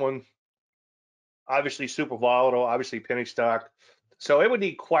on this one. Obviously super volatile, obviously penny stock. So it would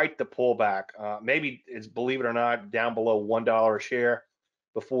need quite the pullback. Maybe it's, believe it or not, down below $1 a share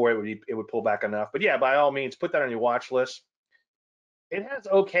before it would pull back enough. But yeah, by all means, put that on your watch list. It has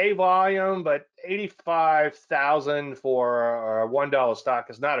okay volume, but 85,000 for a $1 stock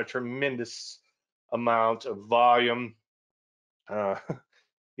is not a tremendous amount of volume. If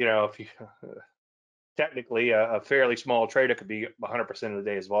you technically a fairly small trader could be 100% of the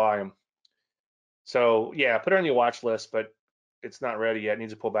day's volume. So yeah, put it on your watch list, but it's not ready yet. It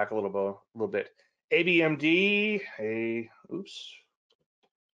needs to pull back a little bit. ABMD,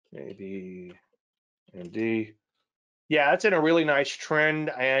 ABMD. Yeah, it's in a really nice trend.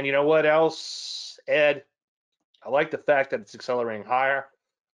 And you know what else, Ed? I like the fact that it's accelerating higher.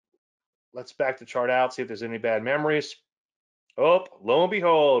 Let's back the chart out, see if there's any bad memories. Oh, lo and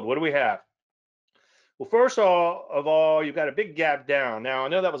behold, what do we have? Well, first of all, you've got a big gap down. Now, I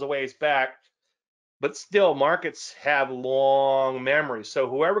know that was a ways back, but still, markets have long memories. So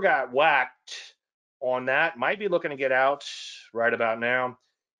whoever got whacked on that might be looking to get out right about now.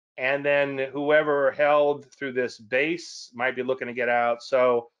 And then whoever held through this base might be looking to get out.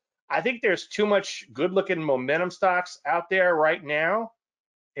 So I think there's too much good looking momentum stocks out there right now.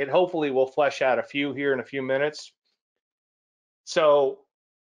 It hopefully will flesh out a few here in a few minutes. So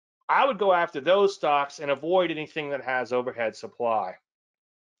I would go after those stocks and avoid anything that has overhead supply.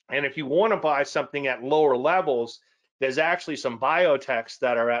 And if you want to buy something at lower levels, there's actually some biotechs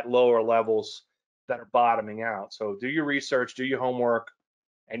that are at lower levels that are bottoming out. So do your research, do your homework,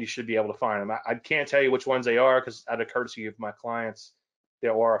 and you should be able to find them. I can't tell you which ones they are because out of courtesy of my clients,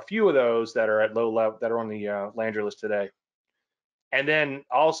 there are a few of those that are at low level that are on the Landry list today. And then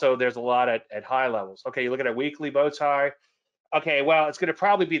also there's a lot at high levels. Okay, you look at a weekly bow tie. Okay, well, it's going to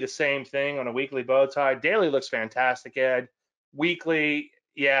probably be the same thing on a weekly bow tie. Daily looks fantastic, Ed. Weekly,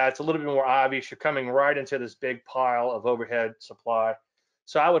 yeah, it's a little bit more obvious. You're coming right into this big pile of overhead supply.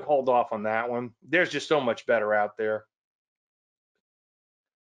 So I would hold off on that one. There's just so much better out there.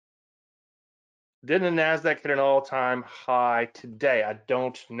 Didn't the NASDAQ hit an all-time high today? I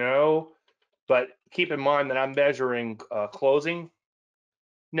don't know, but keep in mind that I'm measuring closing.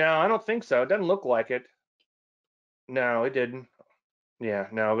 No, I don't think so. It doesn't look like it. No, it didn't. Yeah,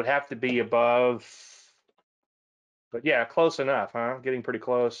 no, it would have to be above. But yeah, close enough, huh? Getting pretty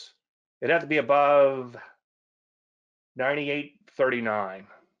close. It'd have to be above 98.39.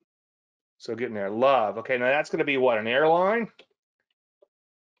 So getting there. Love. Okay, now that's going to be what, an airline?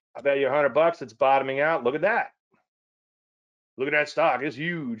 I bet you $100 it's bottoming out. Look at that. Look at that stock. It's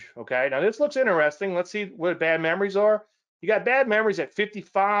huge. Okay, now this looks interesting. Let's see what bad memories are. You got bad memories at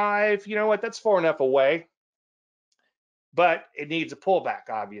 55. You know what? That's far enough away. But it needs a pullback,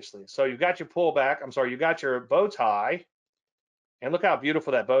 obviously. So you've got your pullback. I'm sorry, you got your bow tie. And look how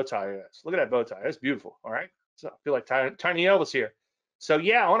beautiful that bow tie is. Look at that bow tie. That's beautiful. All right. So I feel like tiny Elvis here. So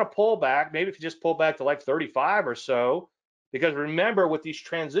yeah, on a pullback, maybe if you just pull back to like 35 or so, because remember with these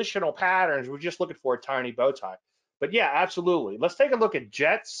transitional patterns, we're just looking for a tiny bow tie. But yeah, absolutely. Let's take a look at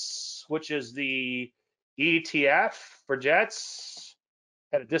Jets, which is the ETF for Jets.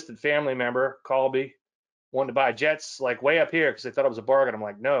 Had a distant family member call me, wanted to buy Jets like way up here because they thought it was a bargain. I'm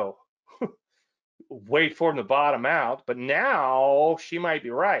like, no, wait for them to bottom out. But now she might be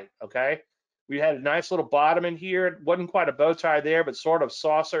right. Okay. We had a nice little bottom in here. It wasn't quite a bow tie there, but sort of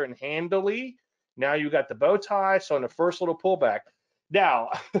saucer and handily. Now you got the bow tie. So in the first little pullback. Now,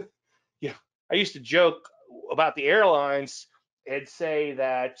 yeah, I used to joke about the airlines and say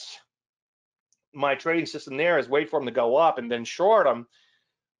that my trading system there is wait for them to go up and then short them.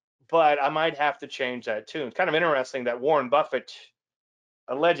 But I might have to change that tune. It's kind of interesting that Warren Buffett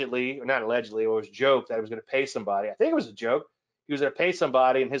allegedly, or not allegedly, it was a joke that he was going to pay somebody. I think it was a joke. He was going to pay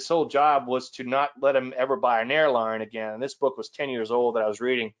somebody, and his sole job was to not let him ever buy an airline again. And this book was 10 years old that I was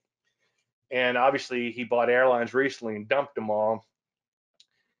reading. And obviously, he bought airlines recently and dumped them all.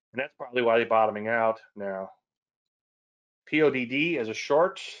 And that's probably why they're bottoming out now. PODD as a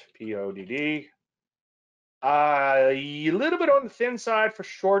short, PODD. A little bit on the thin side for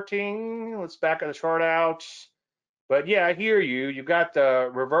shorting. Let's back the chart out. But yeah, I hear you. You've got the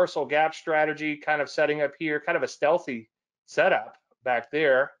reversal gap strategy kind of setting up here, kind of a stealthy setup back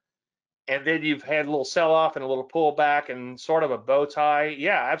there. And then you've had a little sell off and a little pullback and sort of a bow tie.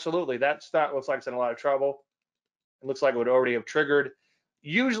 Yeah, absolutely. That stock looks like it's in a lot of trouble. It looks like it would already have triggered.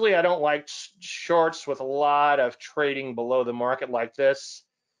 Usually I don't like shorts with a lot of trading below the market like this.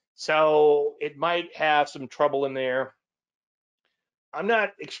 So it might have some trouble in there. I'm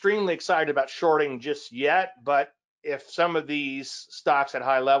not extremely excited about shorting just yet, but if some of these stocks at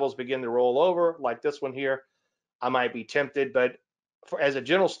high levels begin to roll over, like this one here, I might be tempted. But as a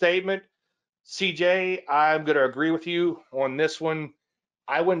general statement, CJ, I'm going to agree with you on this one.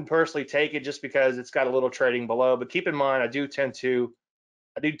 I wouldn't personally take it just because it's got a little trading below. But keep in mind, I do tend to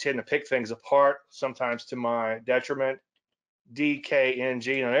pick things apart sometimes to my detriment.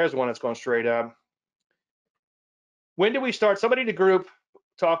 DKNG. Now there's one that's going straight up. When do we start? Somebody in the group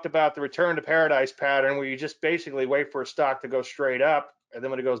talked about the return to paradise pattern where you just basically wait for a stock to go straight up, and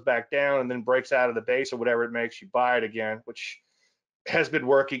then when it goes back down and then breaks out of the base or whatever it makes, you buy it again, which has been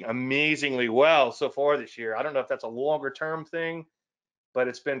working amazingly well so far this year. I don't know if that's a longer term thing, but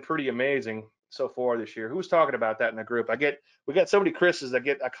it's been pretty amazing so far this year. Who was talking about that in the group? We got so many Chris's I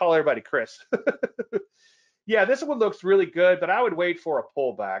call everybody Chris. Yeah, this one looks really good, but I would wait for a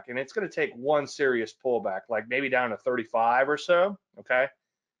pullback, and it's going to take one serious pullback, like maybe down to 35 or so, okay,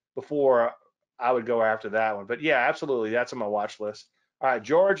 before I would go after that one. But yeah, absolutely, that's on my watch list. All right,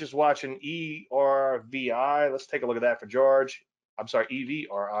 George is watching ERVI. Let's take a look at that for George. I'm sorry,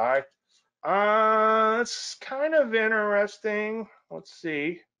 EVRI. It's kind of interesting. Let's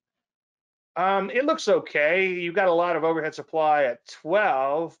see. It looks okay. You got a lot of overhead supply at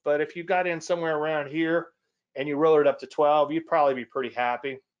 12, but if you got in somewhere around here and you roll it up to 12, you'd probably be pretty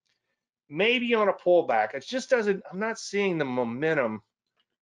happy. Maybe on a pullback. It just doesn't, I'm not seeing the momentum.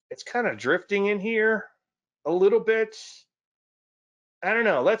 It's kind of drifting in here a little bit. I don't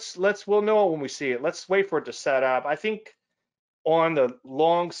know. We'll know when we see it. Let's wait for it to set up. I think on the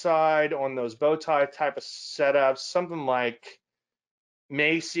long side, on those bow tie type of setups, something like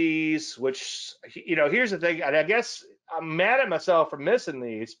Macy's, which, here's the thing, and I guess I'm mad at myself for missing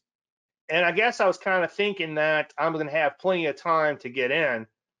these. And I guess I was kind of thinking that I'm going to have plenty of time to get in.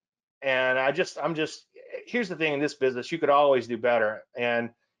 And here's the thing in this business, you could always do better. And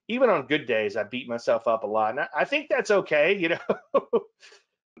even on good days, I beat myself up a lot. And I think that's okay.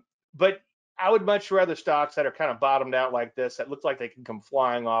 But I would much rather stocks that are kind of bottomed out like this, that look like they can come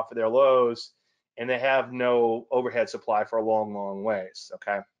flying off of their lows and they have no overhead supply for a long, long ways.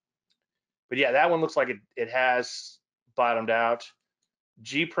 Okay. But yeah, that one looks like it has bottomed out.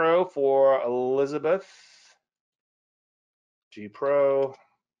 G Pro for Elizabeth. G Pro.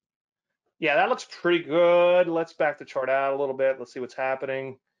 Yeah, that looks pretty good. Let's back the chart out a little bit. Let's see what's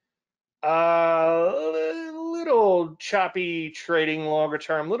happening. Little choppy trading longer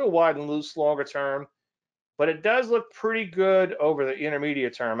term, little wide and loose longer term, but it does look pretty good over the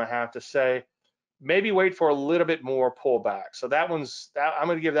intermediate term, I have to say. Maybe wait for a little bit more pullback. So I'm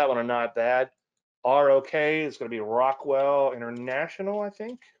going to give that one a not bad. ROK is going to be Rockwell International, I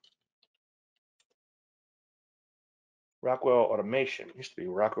think. Rockwell Automation. Used to be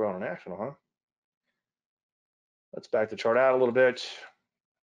Rockwell International, huh? Let's back the chart out a little bit.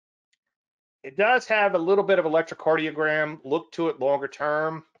 It does have a little bit of electrocardiogram look to it longer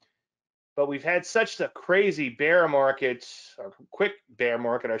term, but we've had such a crazy bear market, or quick bear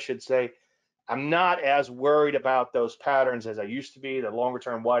market, I should say. I'm not as worried about those patterns as I used to be, the longer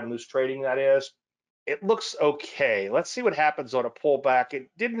term wide and loose trading, that is. It looks okay. Let's see what happens on a pullback.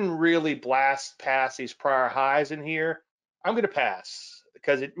 It didn't really blast past these prior highs in here. I'm going to pass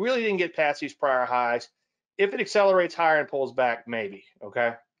because it really didn't get past these prior highs. If it accelerates higher and pulls back, maybe.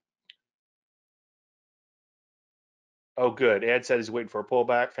 Okay. Oh, good. Ed said he's waiting for a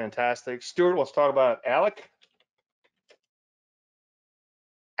pullback. Fantastic. Stuart wants to talk about Alec.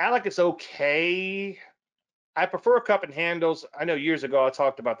 Alec is okay. I prefer cup and handles. I know years ago I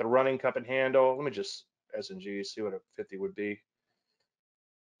talked about the running cup and handle. Let me just S&G, see what a 50 would be.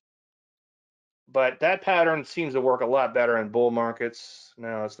 But that pattern seems to work a lot better in bull markets.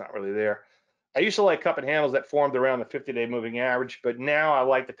 No, it's not really there. I used to like cup and handles that formed around the 50-day moving average, but now I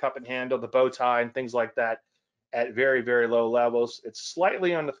like the cup and handle, the bow tie, and things like that at very, very low levels. It's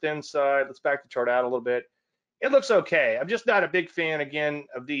slightly on the thin side. Let's back the chart out a little bit. It looks okay. I'm just not a big fan, again,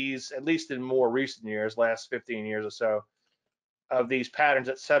 of these, at least in more recent years, last 15 years or so, of these patterns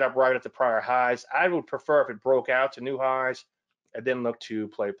that set up right at the prior highs. I would prefer if it broke out to new highs and then look to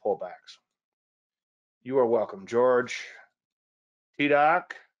play pullbacks. You are welcome, George.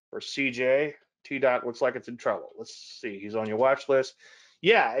 T-Doc or CJ. T-Doc looks like it's in trouble. Let's see. He's on your watch list.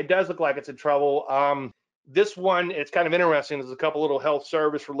 Yeah, it does look like it's in trouble. This one, it's kind of interesting. There's a couple little health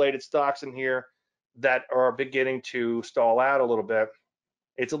service related stocks in here that are beginning to stall out a little bit.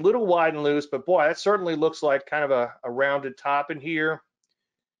 It's a little wide and loose, but boy, that certainly looks like kind of a rounded top in here.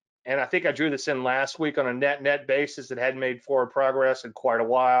 And I think I drew this in last week on a net basis that hadn't made forward progress in quite a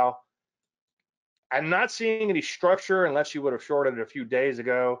while. I'm not seeing any structure unless you would have shorted it a few days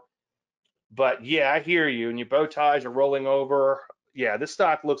ago. But yeah, I hear you. And your bow ties are rolling over. Yeah, this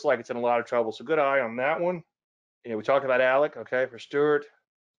stock looks like it's in a lot of trouble. So good eye on that one. Yeah, we talked about Alec. Okay, for Stuart.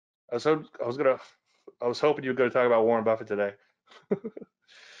 I was hoping you were going to talk about Warren Buffett today.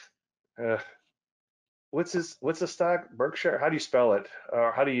 What's the stock? Berkshire? How do you spell it?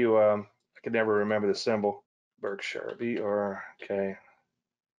 How do you I can never remember the symbol. Berkshire. BRK.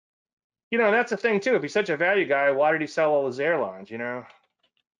 That's the thing too. If he's such a value guy, why did he sell all his airlines?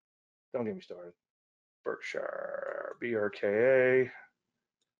 Don't get me started. Berkshire. BRKA.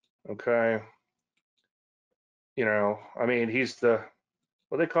 Okay. I mean, he's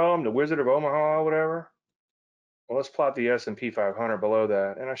what they call him, the Wizard of Omaha or whatever. Well, let's plot the S&P 500 below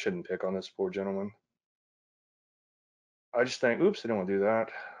that. And I shouldn't pick on this poor gentleman. I just think, oops, I didn't want to do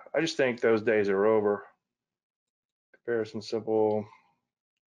that. I just think those days are over. Comparison simple.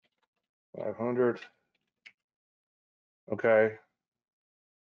 500. Okay.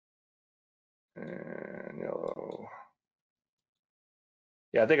 And yellow.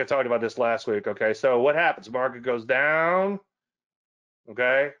 Yeah, I think I talked about this last week. Okay, so what happens? Market goes down.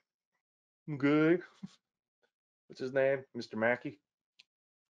 Okay. Good. What's his name? Mr. Mackey.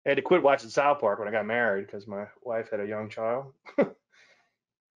 I had to quit watching South Park when I got married because my wife had a young child.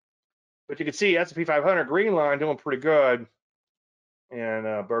 But But you can see S&P 500 green line doing pretty good,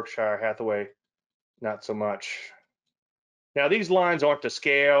 and Berkshire Hathaway not so much. Now these lines aren't to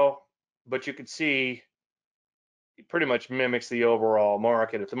scale, but you can see it pretty much mimics the overall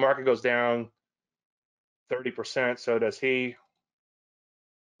market. If the market goes down 30%, so does he.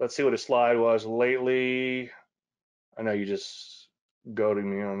 Let's see what his slide was lately. I know you just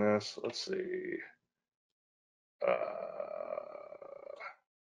goading me on this. Let's see.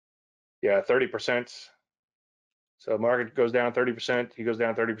 Yeah, 30%. So market goes down 30%, he goes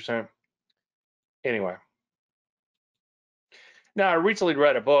down 30%. Anyway, now I recently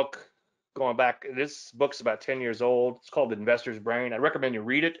read a book going back. This book's about 10 years old. It's called The Investor's Brain. I recommend you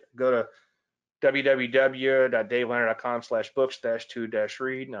read it. Go to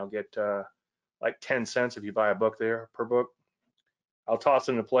www.davelandry.com/books-2-read, and I'll get like 10 cents if you buy a book there per book. I'll toss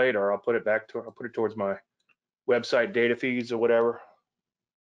it in the plate, or I'll put it towards my website data feeds or whatever.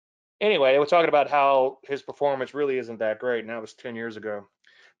 Anyway, they were talking about how his performance really isn't that great, and that was 10 years ago.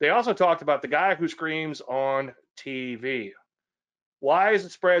 They also talked about the guy who screams on TV. Why is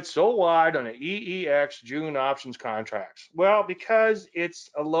it spread so wide on the EEX June options contracts? Well, because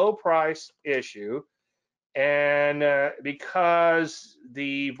it's a low price issue, and because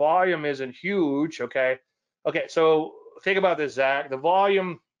the volume isn't huge. Okay, so think about this, Zach. The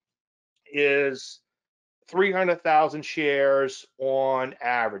volume is 300,000 shares on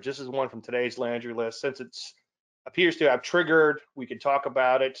average. This is one from today's Landry list. Since it appears to have triggered, we can talk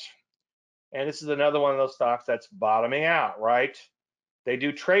about it. And this is another one of those stocks that's bottoming out, right? They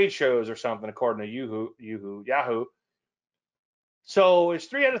do trade shows or something, according to Yahoo. So it's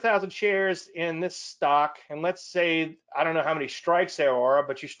 300,000 shares in this stock. And let's say, I don't know how many strikes there are,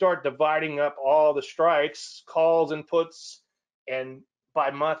 but you start dividing up all the strikes, calls and puts, and by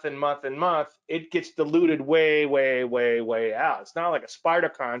month and month and month, it gets diluted way, way, way, way out. It's not like a spider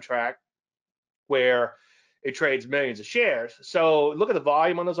contract where it trades millions of shares. So look at the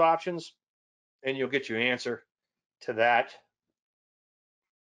volume on those options, and you'll get your answer to that.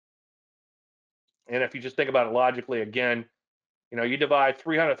 And if you just think about it logically, again, you divide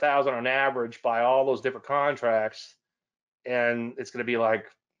 300,000 on average by all those different contracts, and it's going to be like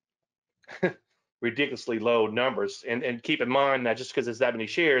ridiculously low numbers. And keep in mind that just because it's that many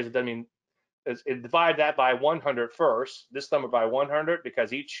shares, it doesn't mean divide that by 100 first, this number by 100,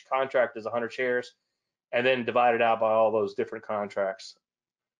 because each contract is 100 shares, and then divide it out by all those different contracts,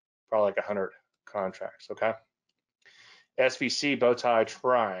 probably like 100 contracts. Okay. SVC bow tie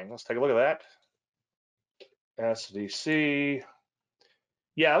trying. Let's take a look at that. SVC.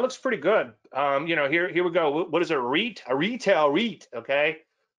 Yeah, it looks pretty good. Here we go. What is it? A retail REIT. Okay.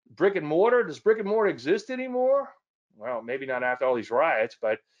 Brick and mortar. Does brick and mortar exist anymore? Well, maybe not after all these riots,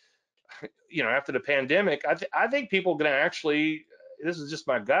 but after the pandemic, I think people are going to actually. This is just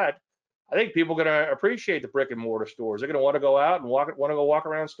my gut. I think people are going to appreciate the brick and mortar stores. They're going to want to go out and want to go walk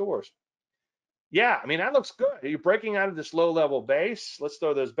around stores. Yeah, I mean, that looks good. You're breaking out of this low level base. Let's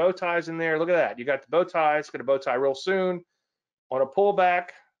throw those bow ties in there. Look at that. You got the bow ties. Going to bow tie real soon on a pullback.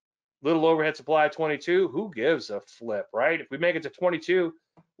 Little overhead supply of 22. Who gives a flip, right? If we make it to 22,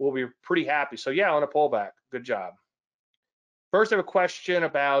 we'll be pretty happy. So yeah, on a pullback. Good job. First, I have a question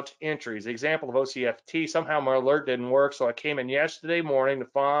about entries. The example of OCFT. Somehow my alert didn't work, so I came in yesterday morning to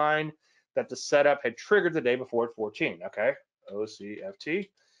find that the setup had triggered the day before at 14. Okay, OCFT.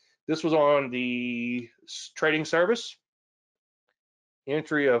 This was on the trading service.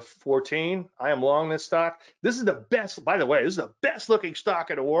 Entry of 14. I am long this stock. This is the best, by the way, this is the best looking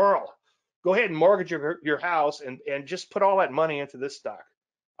stock in the world. Go ahead and mortgage your house and just put all that money into this stock.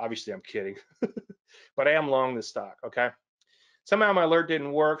 Obviously, I'm kidding, but I am long this stock, okay? Somehow my alert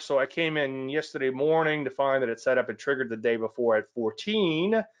didn't work, so I came in yesterday morning to find that it set up and triggered the day before at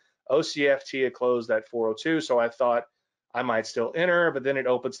 14. OCFT had closed at 402, so I thought I might still enter, but then it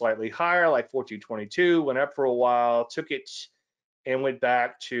opened slightly higher, like 1422, went up for a while, took it and went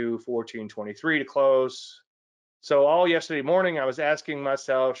back to 1423 to close. So all yesterday morning, I was asking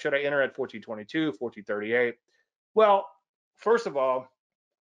myself, should I enter at 1422, 1438? Well, first of all,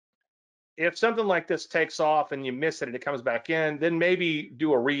 if something like this takes off and you miss it and it comes back in, then maybe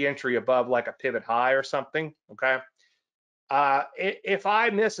do a re-entry above like a pivot high or something, okay? If I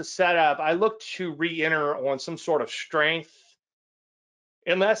miss a setup, I look to re-enter on some sort of strength,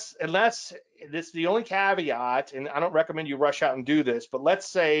 unless this is the only caveat, and I don't recommend you rush out and do this, but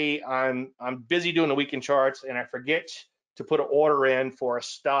let's say I'm busy doing the weekend charts and I forget to put an order in for a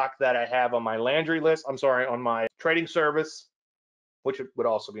stock that I have on my Landry list. I'm sorry, on my trading service, which would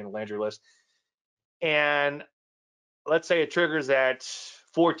also be in the Landry list. And let's say it triggers at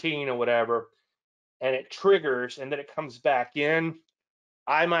 14 or whatever, and it triggers and then it comes back in.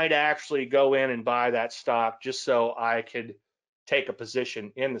 I might actually go in and buy that stock just so I could take a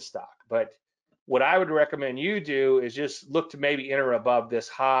position in the stock. But what I would recommend you do is just look to maybe enter above this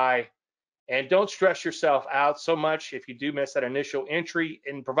high, and don't stress yourself out so much if you do miss that initial entry,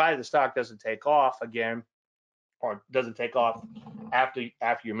 and provided the stock doesn't take off again or doesn't take off after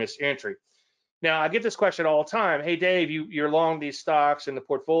you miss entry. Now, I get this question all the time. Hey, Dave, you're long these stocks in the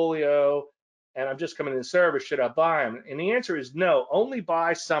portfolio, and I'm just coming in service. Should I buy them? And the answer is no. Only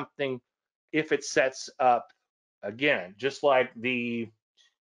buy something if it sets up again. Just like the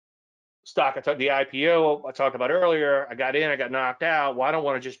stock the IPO I talked about earlier. I got in, I got knocked out. Well, I don't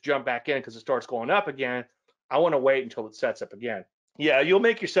want to just jump back in because it starts going up again. I want to wait until it sets up again. Yeah, you'll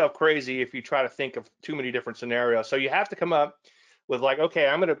make yourself crazy if you try to think of too many different scenarios. So you have to come up with like, okay,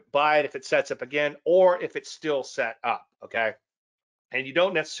 I'm going to buy it if it sets up again, or if it's still set up. Okay. And you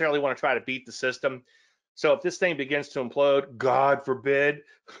don't necessarily want to try to beat the system. So if this thing begins to implode, God forbid,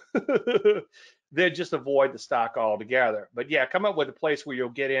 then just avoid the stock altogether. But yeah, come up with a place where you'll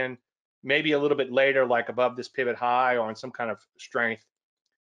get in maybe a little bit later, like above this pivot high or on some kind of strength,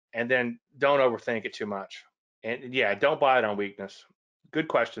 and then don't overthink it too much. And yeah, don't buy it on weakness. Good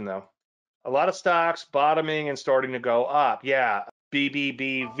question though. A lot of stocks bottoming and starting to go up. Yeah,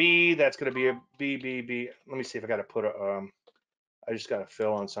 BBBV. That's going to be a BBB. Let me see if I got to put a. I just got to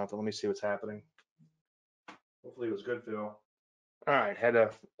fill on something. Let me see what's happening. Hopefully it was good fill. All right, had a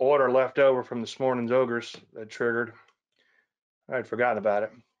order left over from this morning's ogres that triggered. I'd forgotten about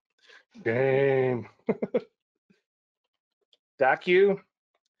it. Game. DocU.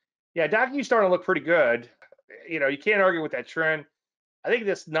 Yeah, DocU's starting to look pretty good. You know, you can't argue with that trend. I think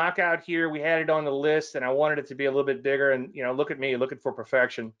this knockout here, we had it on the list, and I wanted it to be a little bit bigger. And you know, look at me looking for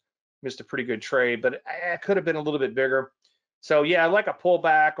perfection. Missed a pretty good trade, but I could have been a little bit bigger. So yeah, I like a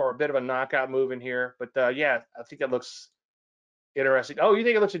pullback or a bit of a knockout move in here. But yeah, I think that looks interesting. Oh, you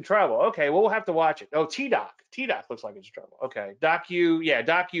think it looks in trouble? Okay, well, we'll have to watch it. Oh, TDoc. TDoc looks like it's in trouble. Okay, DocU. Yeah,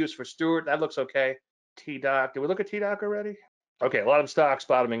 DocU is for Stewart. That looks okay. TDoc. Did we look at TDoc already? Okay, a lot of stocks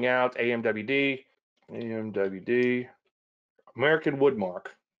bottoming out. AMWD. AMWD. American Woodmark.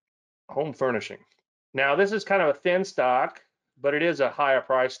 Home furnishing. Now, this is kind of a thin stock, but it is a higher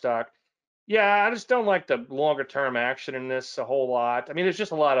price stock. Yeah, I just don't like the longer term action in this a whole lot. I mean, there's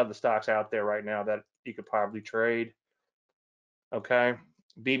just a lot of the stocks out there right now that you could probably trade. Okay.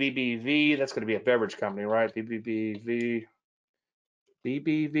 BBBV, that's going to be a beverage company, right? BBBV,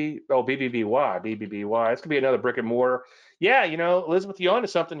 BBV, oh, BBBY, BBBY. It's going to be another brick and mortar. Yeah, you know, Elizabeth, you onto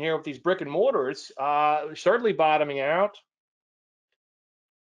something here with these brick and mortars. Certainly bottoming out.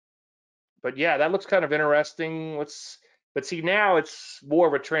 But yeah, that looks kind of interesting. But see, now it's more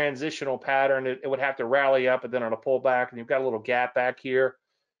of a transitional pattern. It would have to rally up and then on a pullback, and you've got a little gap back here.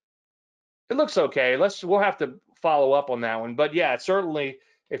 It looks okay. We'll have to follow up on that one. But yeah, certainly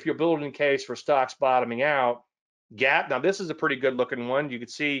if you're building a case for stocks bottoming out, gap. Now this is a pretty good looking one. You can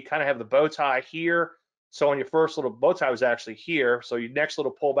see you kind of have the bow tie here. So on your first little bow tie was actually here. So your next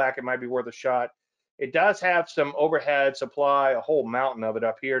little pullback, it might be worth a shot. It does have some overhead supply, a whole mountain of it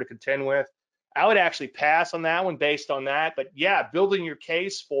up here to contend with. I would actually pass on that one based on that. But yeah, building your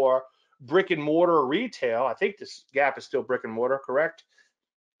case for brick and mortar retail. I think this gap is still brick and mortar, correct?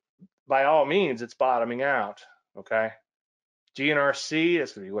 By all means, it's bottoming out. Okay. GNRC,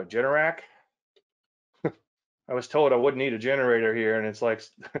 that's gonna be what, Generac? I was told I wouldn't need a generator here, and it's like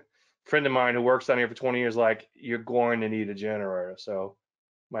a friend of mine who works down here for 20 years, like, you're going to need a generator. So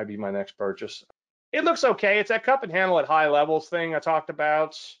might be my next purchase. It looks okay. It's that cup and handle at high levels thing I talked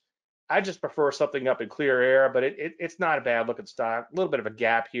about. I just prefer something up in clear air, but it's not a bad looking stock. A little bit of a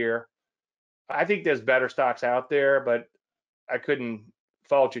gap here. I think there's better stocks out there, but I couldn't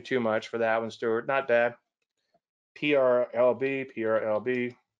fault you too much for that one, Stuart. Not bad. PRLB,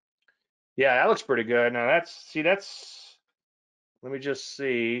 PRLB. Yeah, that looks pretty good. Now let me just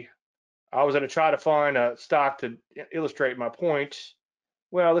see. I was going to try to find a stock to illustrate my point.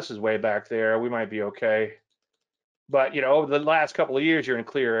 Well, this is way back there. We might be okay. But, you know, over the last couple of years, you're in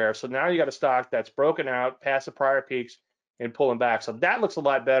clear air. So now you got a stock that's broken out past the prior peaks and pulling back. So that looks a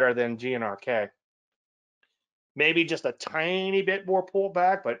lot better than GNRK. Maybe just a tiny bit more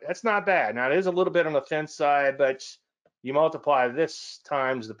pullback, but that's not bad. Now, it is a little bit on the thin side, but you multiply this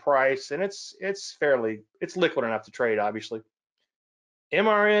times the price, and it's liquid enough to trade, obviously.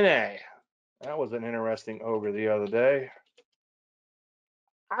 mRNA. That was an interesting over the other day.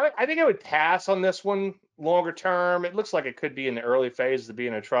 I think I would pass on this one longer term. It looks like it could be in the early phases of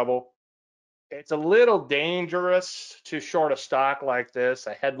being in trouble. It's a little dangerous to short a stock like this,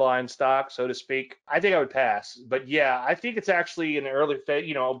 a headline stock, so to speak. I think I would pass. But yeah, I think it's actually in the early phase.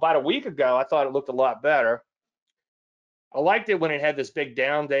 You know, about a week ago, I thought it looked a lot better. I liked it when it had this big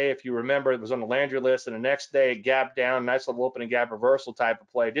down day. If you remember, it was on the Landry list, and the next day it gapped down, nice little opening gap reversal type of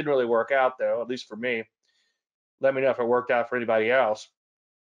play. It didn't really work out though, at least for me. Let me know if it worked out for anybody else.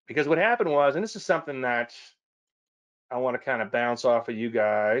 Because what happened was, and this is something that I want to kind of bounce off of you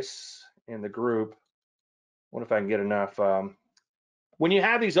guys in the group. What if I can get enough? When you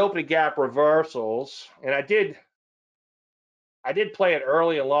have these opening gap reversals, and I did play it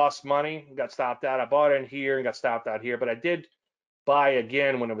early and lost money, got stopped out. I bought in here and got stopped out here, but I did buy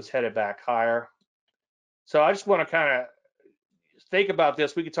again when it was headed back higher. So I just want to kind of think about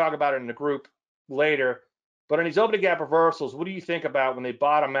this. We could talk about it in the group later. But on these opening gap reversals, what do you think about when they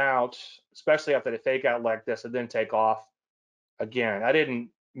bottom out, especially after they fake out like this and then take off again? I didn't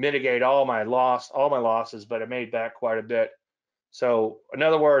mitigate all my losses, but I made back quite a bit. So in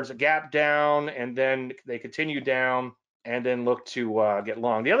other words, a gap down and then they continue down and then look to get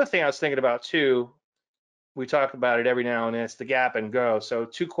long. The other thing I was thinking about too, we talk about it every now and then, it's the gap and go. So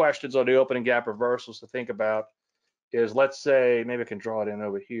 2 questions on the opening gap reversals to think about is, let's say, maybe I can draw it in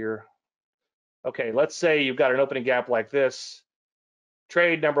over here. Okay, let's say you've got an opening gap like this.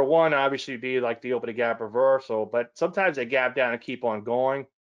 Trade number 1 obviously would be like the opening gap reversal, but sometimes they gap down and keep on going.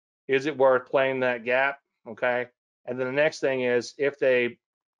 Is it worth playing that gap? Okay. And then the next thing is, if they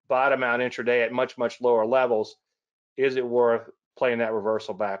bottom out intraday at much, much lower levels, is it worth playing that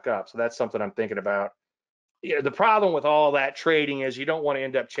reversal back up? So that's something I'm thinking about. The problem with all that trading is you don't want to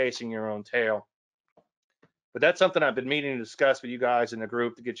end up chasing your own tail. But that's something I've been meaning to discuss with you guys in the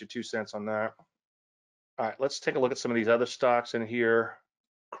group to get you 2 cents on that. All right, let's take a look at some of these other stocks in here.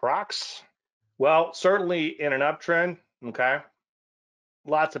 Crocs. Well, certainly in an uptrend, okay?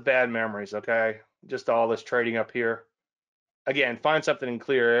 Lots of bad memories, okay? Just all this trading up here. Again, find something in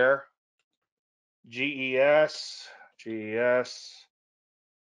clear air. GES.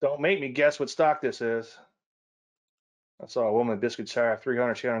 Don't make me guess what stock this is. I saw a woman in biscuit tire,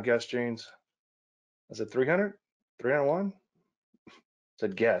 300, she had on Guess jeans. I said 300? 301?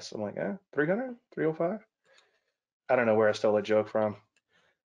 Said guess. I'm like, 300? 305? I don't know where I stole that joke from.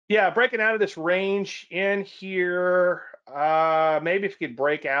 Yeah, breaking out of this range in here. Maybe if you could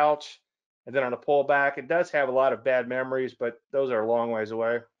break out and then on a pullback, it does have a lot of bad memories, but those are a long ways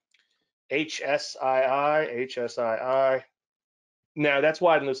away. HSII. No, that's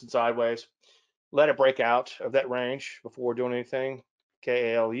wide and loose and sideways. Let it break out of that range before doing anything.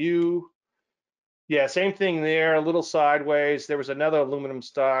 KALU. Yeah, same thing there, a little sideways. There was another aluminum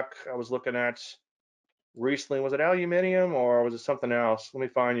stock I was looking at recently. Was it aluminium or was it something else? Let me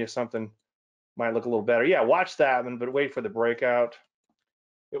find you something might look a little better. Yeah, watch that one, but wait for the breakout.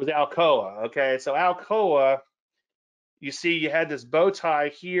 It was Alcoa. Okay, so Alcoa, you see you had this bow tie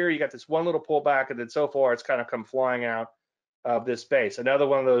here. You got this one little pullback, and then so far it's kind of come flying out of this base. Another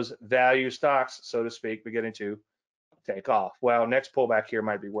one of those value stocks, so to speak, beginning to take off. Well, next pullback here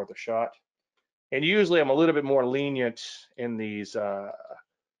might be worth a shot. And usually I'm a little bit more lenient in these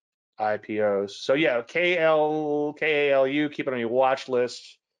IPOs. So yeah, KALU, keep it on your watch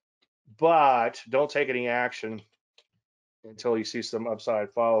list, but don't take any action until you see some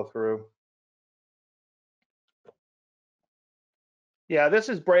upside follow through. Yeah, this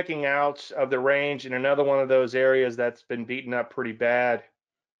is breaking out of the range in another one of those areas that's been beaten up pretty bad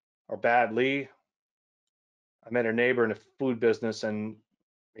or badly. I met a neighbor in the food business and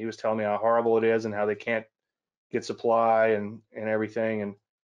he was telling me how horrible it is and how they can't get supply and everything.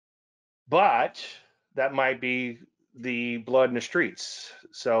 But that might be the blood in the streets.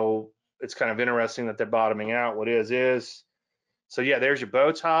 So it's kind of interesting that they're bottoming out. What is. So yeah, there's your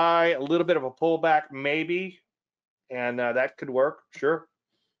bow tie, a little bit of a pullback maybe, and that could work, sure.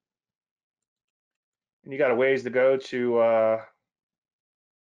 And you got a ways to go to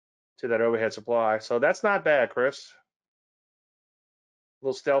that overhead supply. So that's not bad, Chris. A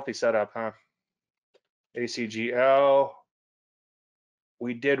little stealthy setup, huh? ACGL.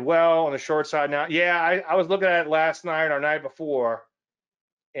 We did well on the short side now. Yeah, I was looking at it last night or night before,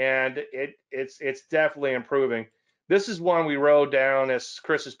 and it's definitely improving. This is one we rode down, as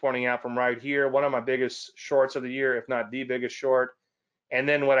Chris is pointing out, from right here. One of my biggest shorts of the year, if not the biggest short. And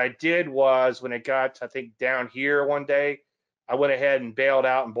then what I did was when it got, I think, down here one day, I went ahead and bailed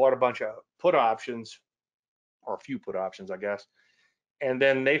out and bought a bunch of put options, or a few put options, I guess. And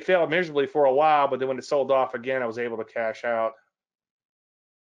then they failed miserably for a while, but then when it sold off again, I was able to cash out.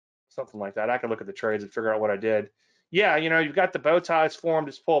 Something like that. I can look at the trades and figure out what I did. Yeah, you've got the bow ties formed,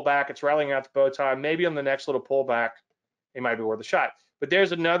 it's pulled back, it's rallying out the bow tie. Maybe on the next little pullback, it might be worth a shot. But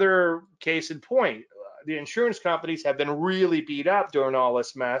there's another case in point. The insurance companies have been really beat up during all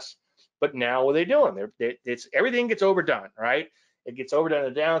this mess, but now what are they doing? It's everything gets overdone, right? It gets overdone to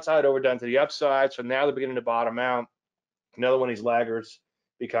the downside, overdone to the upside. So now they're beginning to bottom out. Another one of these laggards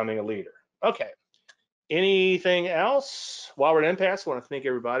becoming a leader. Okay. Anything else? While we're at impasse, I want to thank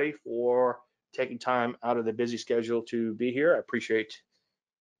everybody for taking time out of the busy schedule to be here. I appreciate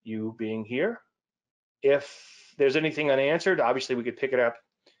you being here. If there's anything unanswered, obviously we could pick it up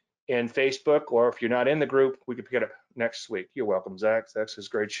in Facebook, or if you're not in the group, we could pick it up next week. You're welcome, Zach. Zach's a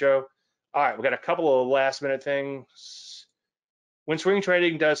great show. All right, we got a couple of last minute things. When swing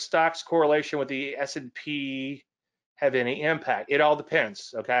trading, does stocks correlation with the S&P have any impact? It all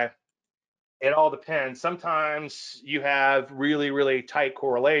depends, okay? It all depends. Sometimes you have really, really tight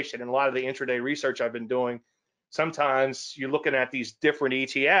correlation. And a lot of the intraday research I've been doing, sometimes you're looking at these different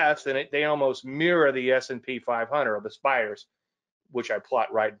ETFs and they almost mirror the S&P 500 or the spiders, which I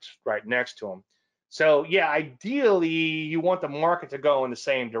plot right next to them. So yeah, ideally you want the market to go in the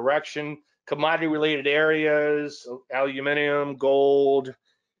same direction. Commodity related areas, aluminum, gold,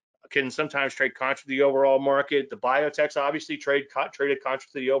 can sometimes trade contra to the overall market. The biotechs obviously traded contra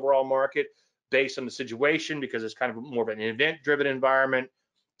to the overall market based on the situation because it's kind of more of an event-driven environment.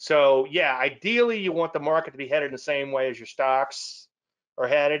 So yeah, ideally you want the market to be headed in the same way as your stocks are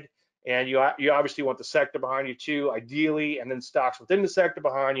headed, and you obviously want the sector behind you too, ideally, and then stocks within the sector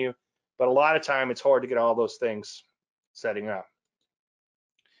behind you. But a lot of time it's hard to get all those things setting up.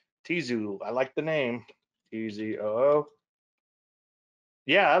 Tizu, I like the name. TZOO.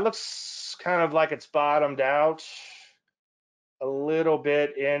 Yeah, it looks kind of like it's bottomed out a little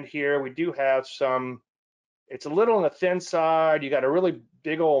bit in here. We do have some, it's a little on the thin side. You got a really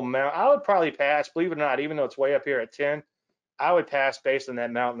big old mount. I would probably pass, believe it or not, even though it's way up here at 10, I would pass based on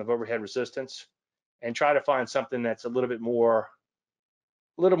that mountain of overhead resistance and try to find something that's a little more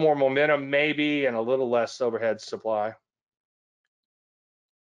momentum maybe and a little less overhead supply.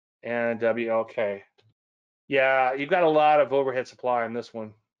 And WLK. Yeah, you've got a lot of overhead supply in this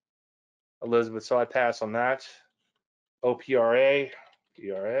one, Elizabeth, so I pass on that. OPRA,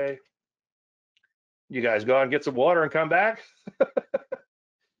 PRA. You guys go out and get some water and come back?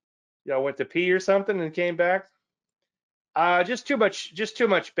 Y'all went to pee or something and came back? Just too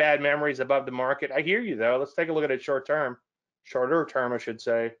much bad memories above the market. I hear you though. Let's take a look at it shorter term, I should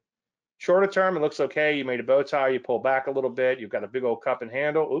say. Shorter term, it looks okay. You made a bow tie, you pull back a little bit. You've got a big old cup and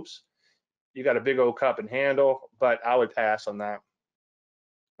handle. Oops. You got a big old cup and handle, but I would pass on that.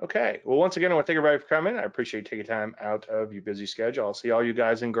 Okay. Well, once again, I want to thank everybody for coming. I appreciate you taking time out of your busy schedule. I'll see all you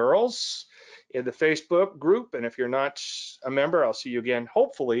guys and girls in the Facebook group. And if you're not a member, I'll see you again,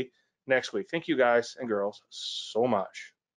 hopefully, next week. Thank you guys and girls so much.